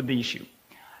place to put the issue.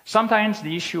 Sometimes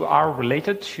the issues are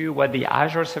related to what the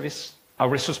Azure service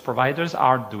resource providers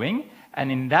are doing,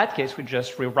 and in that case, we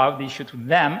just reroute the issue to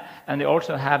them, and they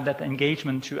also have that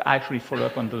engagement to actually follow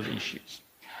up on those issues.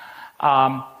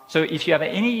 So if you have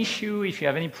any issue, if you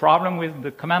have any problem with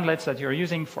the commandlets that you're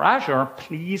using for Azure,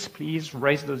 please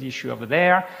raise those issues over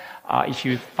there. If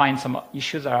you find some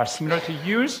issues that are similar to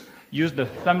yours, use the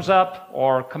thumbs up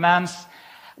or commands.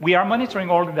 We are monitoring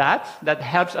all of that. That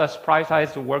helps us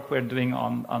prioritize the work we're doing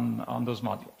on those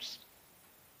modules.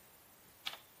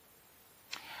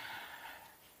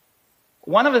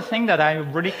 One of the things that I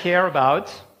really care about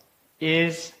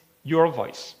is your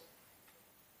voice.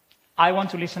 I want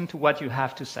to listen to what you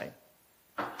have to say.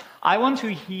 I want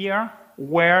to hear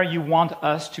where you want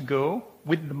us to go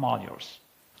with the modules.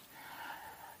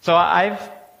 So I've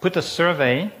put a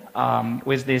survey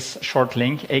with this short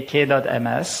link,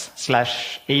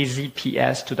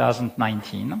 ak.ms/azps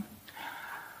 2019.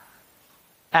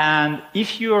 And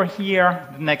if you're here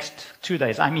the next 2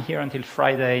 days, I'm here until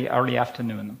Friday early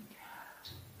afternoon.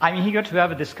 I'm eager to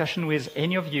have a discussion with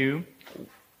any of you.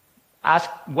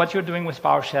 Ask what you're doing with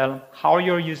PowerShell, how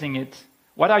you're using it,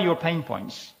 what are your pain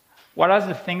points, what are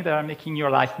the things that are making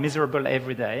your life miserable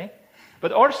every day,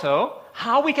 but also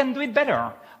how we can do it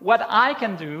better. What I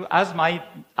can do as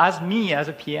me as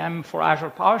a PM for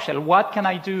Azure PowerShell, what can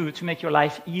I do to make your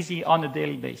life easy on a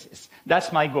daily basis?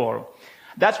 That's my goal.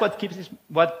 That's what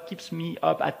keeps me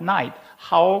up at night.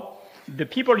 How the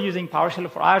people using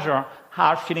PowerShell for Azure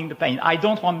are feeling the pain. I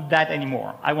don't want that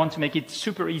anymore. I want to make it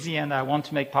super easy, and I want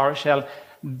to make PowerShell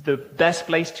the best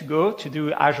place to go to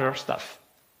do Azure stuff.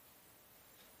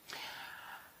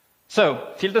 So,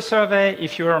 fill the survey.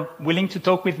 If you're willing to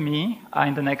talk with me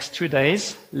in the next 2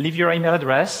 days, leave your email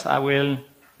address. I will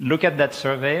look at that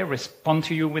survey, respond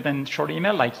to you with a short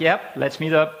email like, yep, let's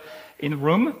meet up in a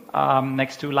room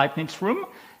next to Leibniz room,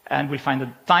 and we'll find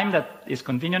a time that is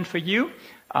convenient for you,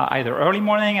 either early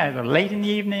morning, either late in the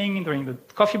evening, during the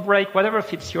coffee break, whatever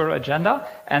fits your agenda,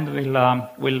 and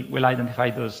we'll identify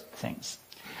those things.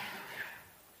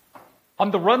 On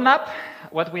the roadmap,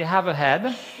 what we have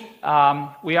ahead,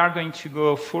 we are going to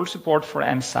go full support for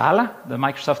MSAL, the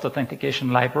Microsoft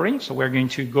Authentication Library. So we're going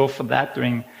to go for that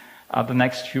during the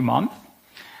next few months.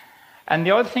 And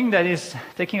the other thing that is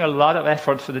taking a lot of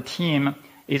effort for the team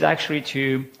is actually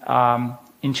to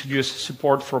introduce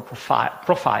support for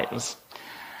profiles.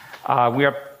 We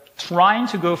are trying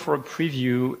to go for a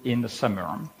preview in the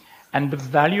summer. And the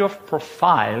value of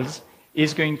profiles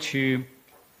is going to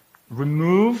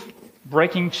remove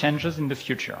breaking changes in the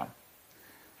future.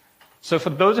 So for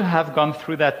those who have gone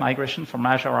through that migration from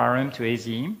Azure RM to AZ,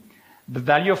 the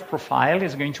value of profile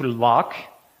is going to lock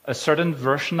a certain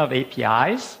version of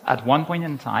APIs at one point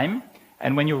in time.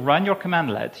 And when you run your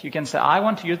commandlet, you can say, I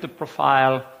want to use the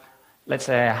profile, let's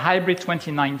say, hybrid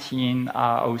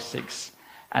 2019-06.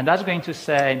 And that's going to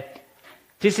say,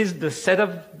 This is the set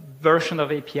of version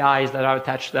of APIs that are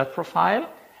attached to that profile.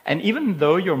 And even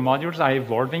though your modules are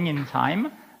evolving in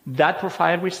time, that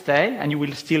profile will stay, and you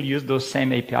will still use those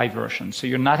same API versions. So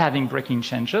you're not having breaking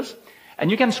changes. And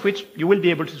you can switch, you will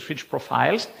be able to switch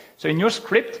profiles. So in your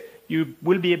script, you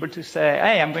will be able to say,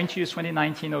 hey, I'm going to use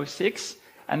 2019-06,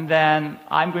 and then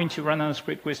I'm going to run a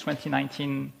script with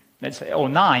 2019, let's say,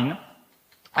 09,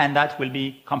 and that will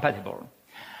be compatible.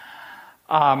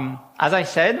 As I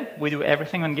said, we do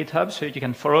everything on GitHub, so you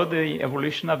can follow the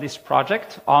evolution of this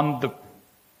project on the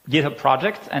GitHub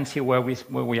project and see where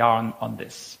we are on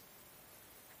this.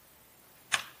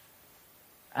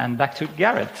 And back to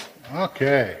Garrett.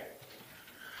 Okay.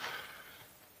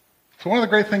 So one of the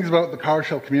great things about the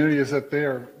PowerShell community is that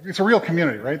it's a real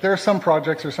community, right? There are some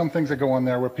projects or some things that go on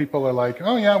there where people are like,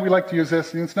 oh yeah, we like to use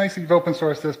this, and it's nice that you've open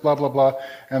sourced this, blah, blah, blah,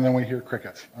 and then we hear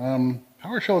crickets.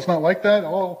 PowerShell is not like that.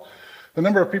 The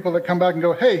number of people that come back and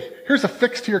go, hey, here's a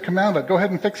fix to your commandlet, go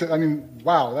ahead and fix it. I mean,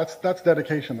 wow, that's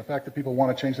dedication, the fact that people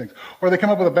want to change things. Or they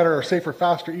come up with a better or safer,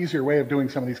 faster, easier way of doing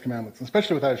some of these commandlets,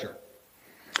 especially with Azure.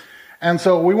 And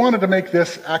so we wanted to make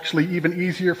this actually even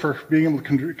easier for being able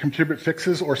to contribute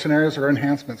fixes or scenarios or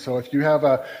enhancements. So if you have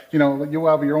you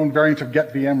have your own variant of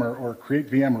get VM or create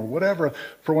VM or whatever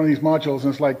for one of these modules, and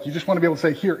it's like, you just want to be able to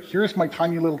say, here's my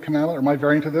tiny little commandlet or my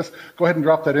variant of this, go ahead and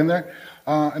drop that in there.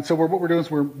 And so what we're doing is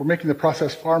we're making the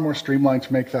process far more streamlined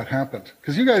to make that happen.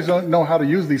 Because you guys don't know how to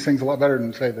use these things a lot better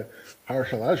than, say, the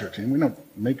PowerShell Azure team. We don't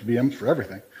make VMs for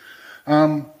everything.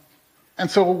 And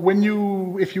so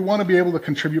if you want to be able to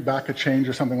contribute back a change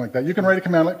or something like that, you can write a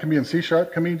commandlet, can be in C#,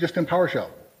 can be just in PowerShell.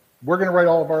 We're going to write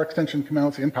all of our extension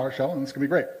commandlets in PowerShell, and it's going to be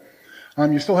great.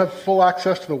 You still have full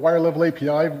access to the wire level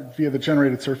API via the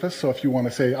generated surface. So if you want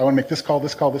to say, I want to make this call,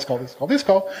 this call, this call, this call, this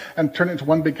call, and turn it into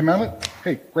one big commandlet,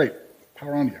 hey, great,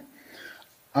 power on to you.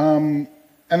 And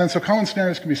then so common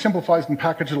scenarios can be simplified and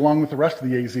packaged along with the rest of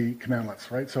the AZ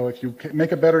commandlets, right? So if you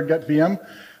make a better get VM,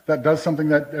 that does something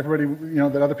that everybody,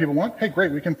 that other people want, hey,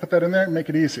 great, we can put that in there and make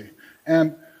it easy.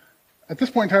 And at this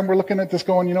point in time, we're looking at this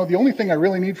going, the only thing I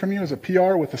really need from you is a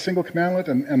PR with a single commandlet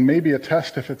and maybe a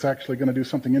test if it's actually going to do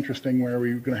something interesting where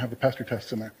we're going to have the pester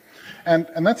tests in there.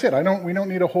 And that's it. We don't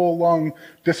need a whole long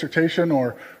dissertation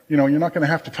or, you're not going to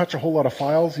have to touch a whole lot of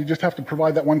files. You just have to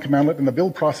provide that one commandlet and the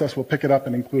build process will pick it up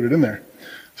and include it in there.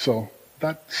 So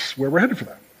that's where we're headed for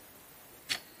that.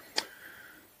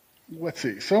 Let's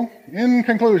see. So, in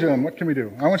conclusion, what can we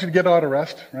do? I want you to get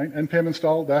AutoRest, right? npm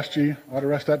install -g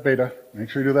autorest.beta. Make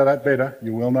sure you do that at beta.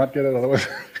 You will not get it otherwise.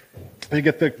 You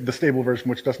get the stable version,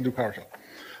 which doesn't do PowerShell.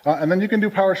 And then you can do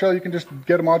PowerShell. You can just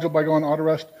get a module by going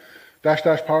AutoRest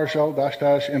 -PowerShell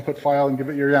 -input file and give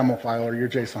it your YAML file or your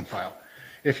JSON file.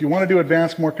 If you want to do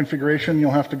advanced, more configuration,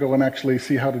 you'll have to go and actually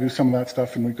see how to do some of that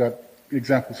stuff, and we've got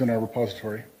examples in our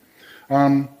repository.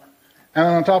 And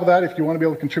on top of that, if you want to be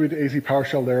able to contribute to AZ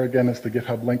PowerShell, there again is the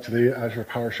GitHub link to the Azure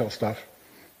PowerShell stuff.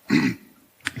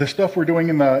 The stuff we're doing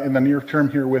in the near term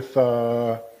here with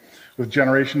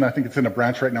generation, I think it's in a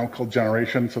branch right now called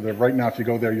generation. So that right now, if you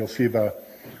go there, you'll see the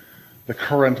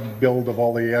current build of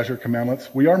all the Azure commandlets.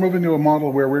 We are moving to a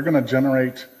model where we're going to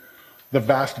generate the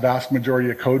vast majority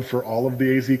of code for all of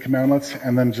the AZ commandlets,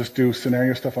 and then just do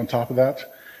scenario stuff on top of that.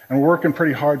 And we're working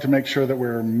pretty hard to make sure that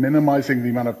we're minimizing the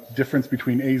amount of difference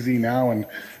between AZ now and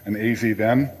AZ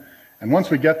then. And once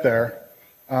we get there,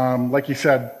 like you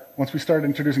said, once we start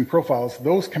introducing profiles,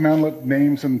 those commandlet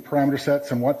names and parameter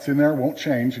sets and what's in there won't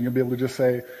change, and you'll be able to just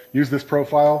say, use this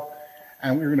profile,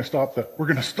 and we're going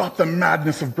to stop the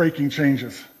madness of breaking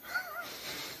changes.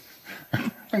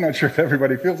 I'm not sure if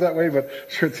everybody feels that way, but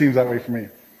sure it seems that way for me.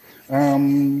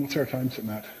 What's our time sitting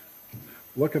at?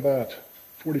 Look at that.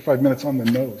 45 minutes on the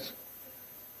nose.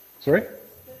 Sorry?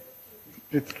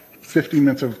 It's 15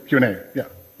 minutes of Q&A. Yeah.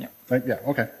 Yeah,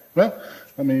 okay. Well,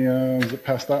 let me zip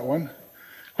past that one.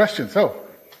 Questions? Are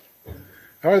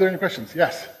there any questions?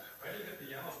 Yes?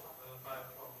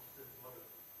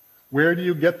 Where do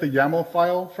you get the YAML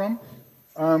file from?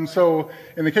 So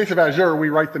in the case of Azure, we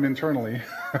write them internally.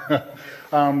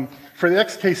 For the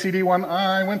XKCD one,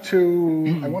 I went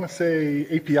to, I want to say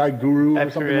API Guru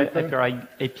or something like that.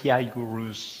 API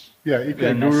Gurus. Yeah,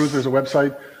 API Gurus, there's a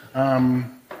website.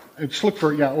 Just look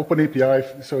for, Open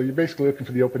API. So you're basically looking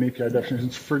for the Open API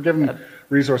definitions. For a given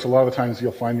resource, a lot of the times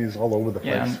you'll find these all over the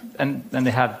place. Yeah, and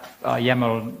they have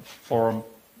YAML for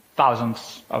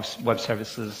thousands of web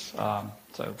services.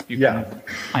 So you can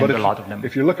find a lot of them.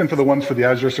 If you're looking for the ones for the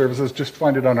Azure services, just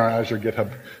find it on our Azure GitHub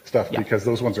stuff, because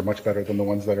those ones are much better than the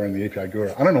ones that are in the API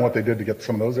Guru. I don't know what they did to get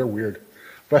some of those. They're weird.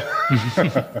 But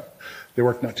they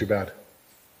work not too bad.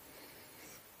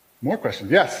 More questions?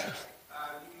 Yes? Do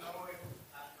you know if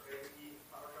Azure AD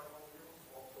PowerShell modules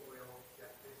also will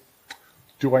get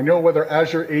Do I know whether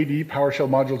Azure AD PowerShell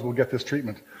modules will get this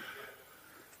treatment?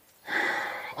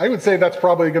 I would say that's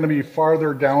probably going to be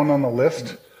farther down on the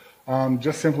list,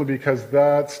 just simply because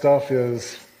that stuff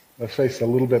is, let's face it, a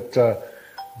little bit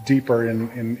deeper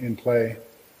in play.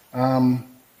 And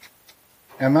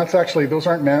that's actually, those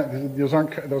aren't in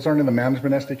the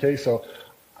management SDK, so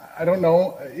I don't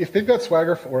know if they've got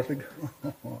Swagger or if they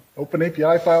open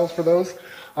API files for those.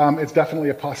 It's definitely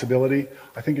a possibility.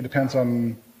 I think it depends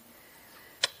on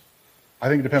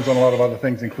a lot of other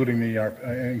things, including the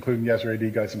Azure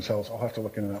AD guys themselves. I'll have to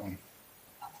look into that one.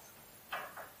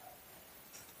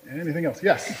 Anything else?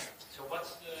 Yes. So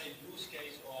what's the use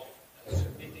case of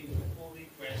submitting a pull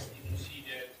request if you see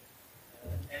that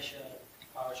Azure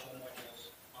PowerShell modules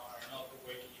are not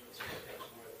working your expectations?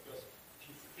 Because if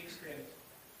you fix them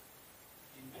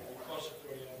in the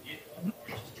repository on GitHub or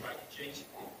just try to change it,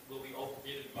 it will be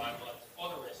overridden by what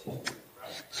AutoRest is doing,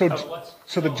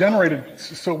 right?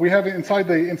 So we have inside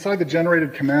the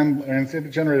generated command and inside the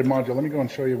generated module. Let me go and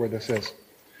show you where this is.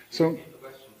 So,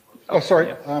 oh,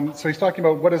 sorry. So he's talking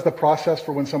about what is the process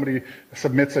for when somebody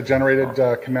submits a generated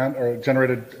command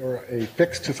or a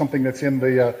fix to something that's in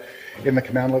the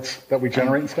commandlets that we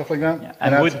generate and stuff like that. Yeah.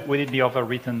 And would it be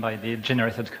overwritten by the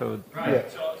generated code? Right. Yeah.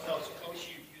 So suppose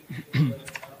the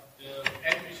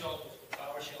end result of the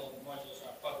PowerShell modules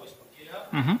are published on GitHub.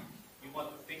 Mm-hmm. You want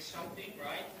to fix something,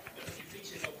 right? But if you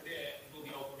fix it over there, it will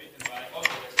be overwritten by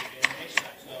AutoRest again next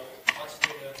time. So what's the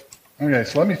Okay,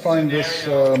 so let me find this.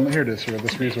 Here it is. Here,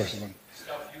 this resources one.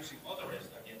 stuff using AutoRest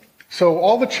again? So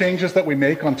all the changes that we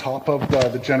make on top of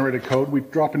the generated code, we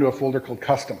drop into a folder called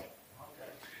custom.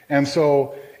 And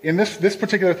so in this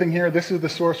particular thing here, this is the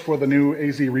source for the new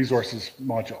AZ resources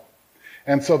module.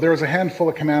 And so there was a handful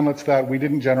of commandlets that we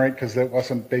didn't generate because it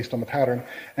wasn't based on the pattern.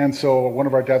 And so one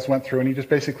of our devs went through and he just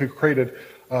basically created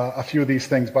a few of these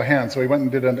things by hand. So he went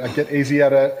and did a get AZ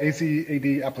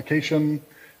AD application,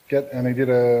 and he did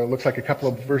looks like a couple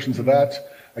of versions of that,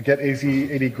 a get AZ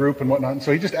AD group and whatnot. And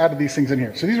so he just added these things in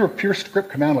here. So these were pure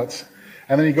script commandlets.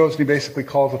 And then he goes and he basically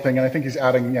calls the thing, and I think he's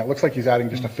adding, it looks like he's adding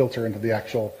just a filter into the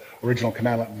actual original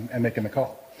commandlet and making the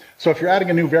call. So if you're adding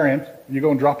a new variant, you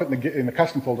go and drop it in the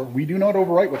custom folder. We do not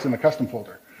overwrite what's in the custom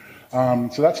folder.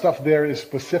 So that stuff there is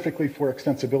specifically for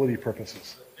extensibility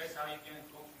purposes. That's how you can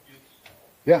contribute.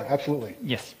 Yeah, absolutely.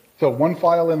 Yes. So one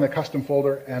file in the custom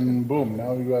folder, and boom,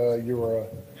 now you are...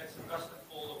 That's the custom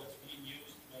folder that's being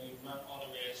used when you run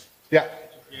AutoRest Yeah. to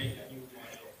create a new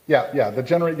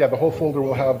module. Yeah, the whole folder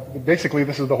will have, basically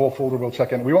this is the whole folder we'll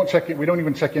check in. We won't check it, we don't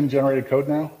even check in generated code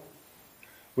now,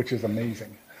 which is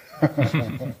amazing.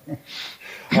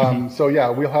 So yeah,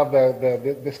 we'll have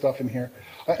this stuff in here.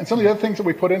 And some of the other things that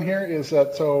we put in here is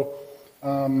that,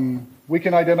 we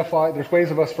can identify, there's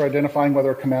ways of us for identifying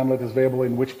whether a commandlet is available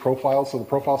in which profile, so the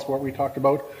profile support we talked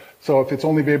about. So if it's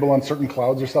only available on certain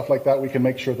clouds or stuff like that, we can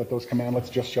make sure that those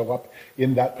commandlets just show up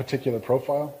in that particular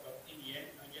profile. But in the end,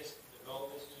 I guess the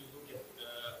goal is to look at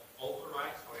the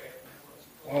overrides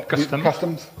or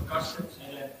Customs? customs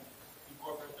and then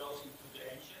incorporate those into the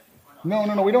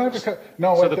engine? No, we don't have to.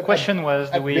 No. So the question was,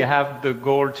 do we have the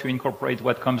goal to incorporate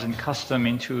what comes in custom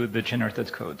into the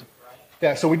generated code?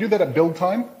 Yeah, so we do that at build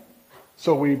time.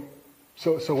 So when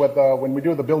we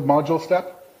do the build module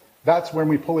step, that's when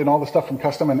we pull in all the stuff from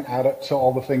custom and add it to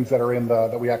all the things that are in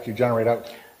that we actually generate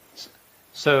out.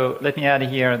 So let me add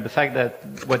here the fact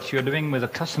that what you're doing with a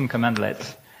custom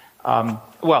commandlet.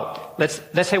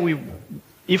 Let's say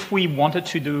if we wanted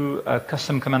to do a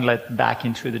custom commandlet back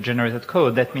into the generated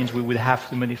code, that means we would have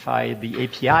to modify the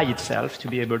API itself to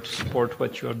be able to support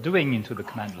what you're doing into the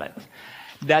commandlet.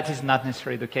 That is not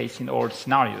necessarily the case in all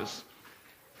scenarios.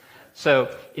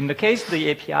 So in the case the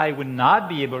API would not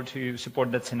be able to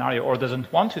support that scenario or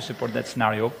doesn't want to support that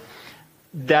scenario,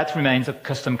 that remains a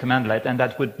custom commandlet, and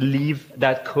that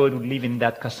code would live in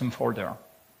that custom folder. Okay,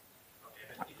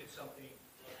 but if it's something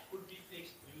that could be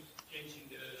fixed, changing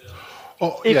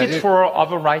the... If it's for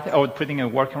overwriting or putting a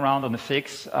workaround on a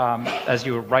fix, as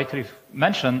you rightly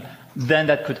mentioned, then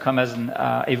that could come as an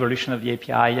evolution of the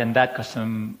API, and that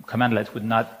custom commandlet would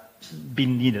not be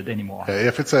needed anymore. Okay,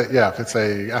 if it's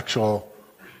a actual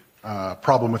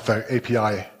problem with the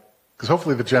API, because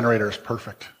hopefully the generator is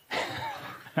perfect.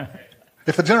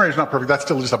 If the generator is not perfect, that's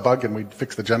still just a bug, and we'd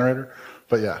fix the generator.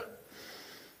 But yeah.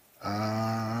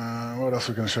 What else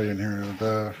are we going to show you in here?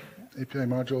 The API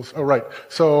modules. Oh, right.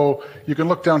 So you can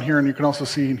look down here, and you can also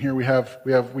see in here we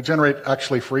generate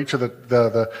actually for each of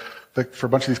for a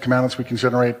bunch of these commandlets, we can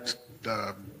generate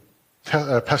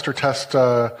pester test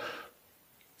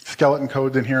skeleton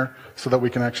code in here so that we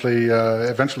can actually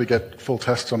eventually get full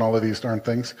tests on all of these darn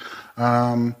things.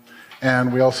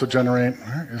 And we also generate,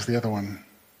 where is the other one?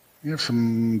 You have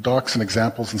some docs and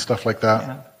examples and stuff like that.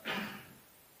 Yeah.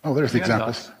 Oh, there's the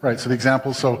examples. Right, so the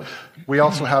examples. So we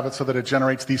also have it so that it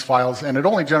generates these files, and it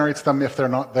only generates them if they're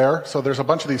not there. So there's a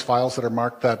bunch of these files that are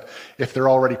marked that if they're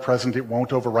already present, it won't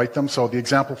overwrite them. So the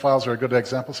example files are a good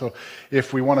example. So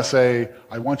if we want to say,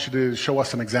 I want you to show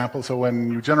us an example. So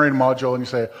when you generate a module and you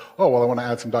say, oh, well, I want to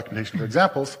add some documentation for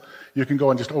examples, you can go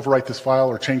and just overwrite this file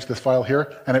or change this file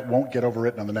here, and it won't get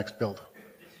overwritten on the next build.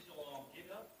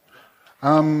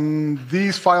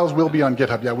 These files will be on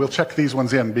GitHub. Yeah, we'll check these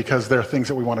ones in because they're things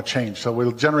that we want to change. So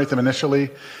we'll generate them initially,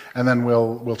 and then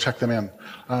we'll check them in.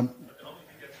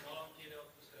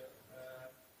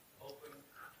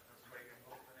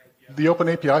 The Open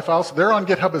API files, they're on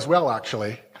GitHub as well,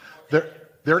 actually.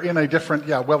 They're in a different,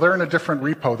 they're in a different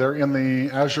repo. They're in the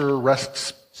Azure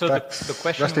REST specs, so the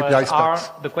question REST API specs.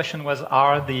 The question was,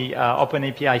 are the Open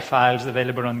API files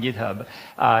available on GitHub?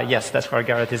 Yes, that's where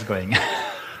Garrett is going.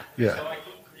 Yeah. So I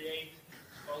could create,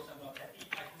 suppose I'm not happy,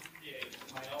 I could create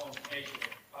my own Azure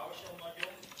PowerShell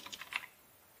module.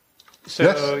 So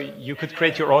yes. You could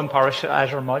create your own PowerShell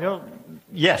Azure module?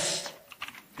 Yes.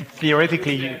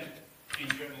 Theoretically, you,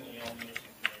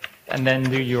 and then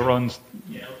do your own.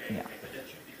 Yeah, okay. Yeah. But that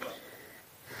should be possible.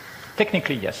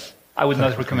 Technically, yes. I would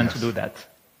not recommend to do that.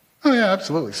 Oh yeah,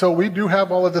 absolutely. So we do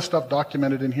have all of this stuff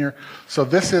documented in here. So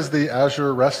this is the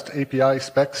Azure REST API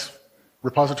specs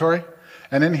repository.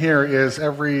 And in here is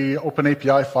every Open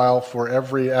API file for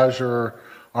every Azure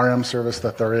RM service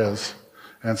that there is.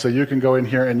 And so you can go in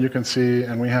here and you can see,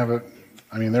 and we have it,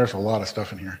 I mean, there's a lot of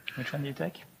stuff in here. Which one do you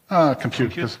take?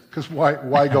 Compute, because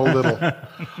why go little?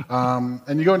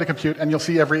 And you go into compute, and you'll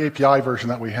see every API version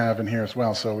that we have in here as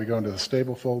well. So we go into the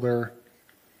stable folder.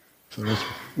 So there's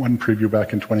one preview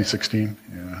back in 2016.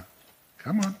 Yeah,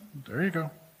 come on, there you go.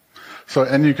 So,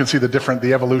 and you can see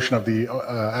the evolution of the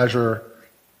Azure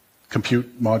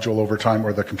compute module over time,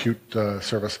 or the compute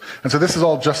service. And so this is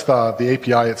all just the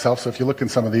API itself. So if you look in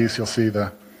some of these, you'll see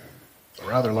the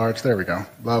rather large, there we go,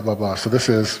 blah, blah, blah. So this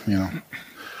is,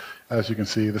 as you can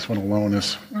see, this one alone is...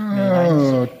 So you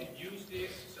can use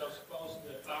this, so suppose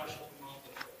the PowerShell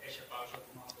commandos, the Azure PowerShell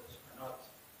commandos are not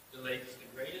the latest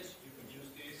and greatest, you can use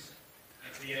this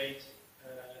and create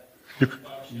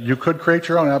you could create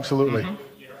your own, absolutely. Mm-hmm.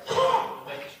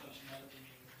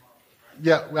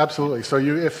 Yeah, absolutely. So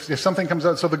if something comes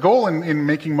out, so the goal in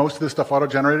making most of this stuff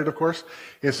auto-generated, of course,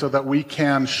 is so that we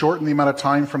can shorten the amount of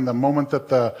time from the moment that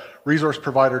the resource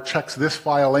provider checks this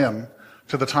file in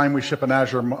to the time we ship an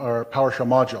Azure or PowerShell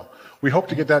module. We hope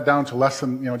to get that down to less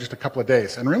than just a couple of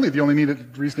days. And really, the only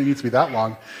reason it needs to be that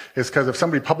long is because if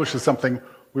somebody publishes something,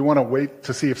 we want to wait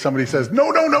to see if somebody says,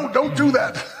 no, don't do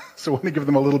that. So we want to give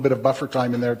them a little bit of buffer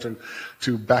time in there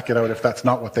to back it out if that's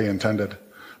not what they intended.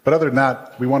 But other than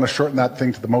that, we want to shorten that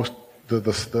thing to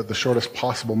the shortest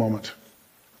possible moment.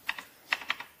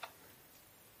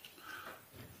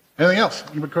 Anything else?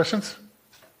 Any more questions?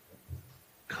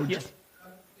 Code. Yes.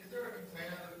 Is there a container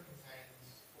that contains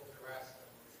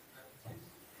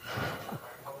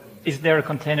AutoRest? Is there a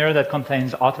container that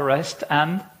contains AutoRest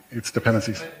and It's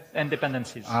dependencies.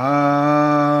 dependencies? It's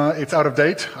out of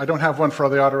date. I don't have one for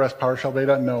the AutoRest PowerShell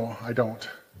beta. No, I don't.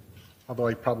 Although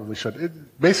I probably should.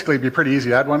 Basically, it'd be pretty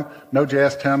easy. Add one,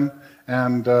 Node.js 10,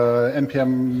 and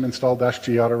npm install-g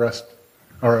AutoRest,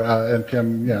 or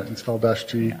npm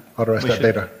install-g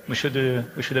AutoRest.beta. We should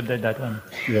update that one.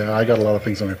 Yeah, I got a lot of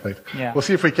things on my plate. Yeah. We'll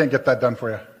see if we can't get that done for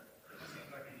you.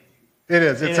 It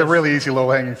is. It's a really easy,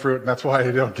 low-hanging fruit, and that's why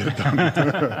I don't get it done.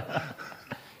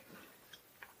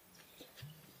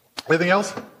 Anything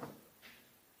else?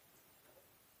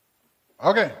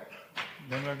 Okay.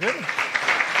 Then we're good.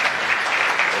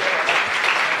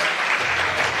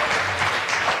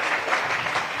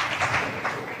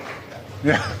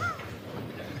 Yeah.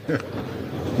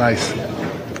 Nice.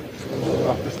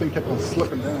 Oh, this thing kept on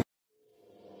slipping down.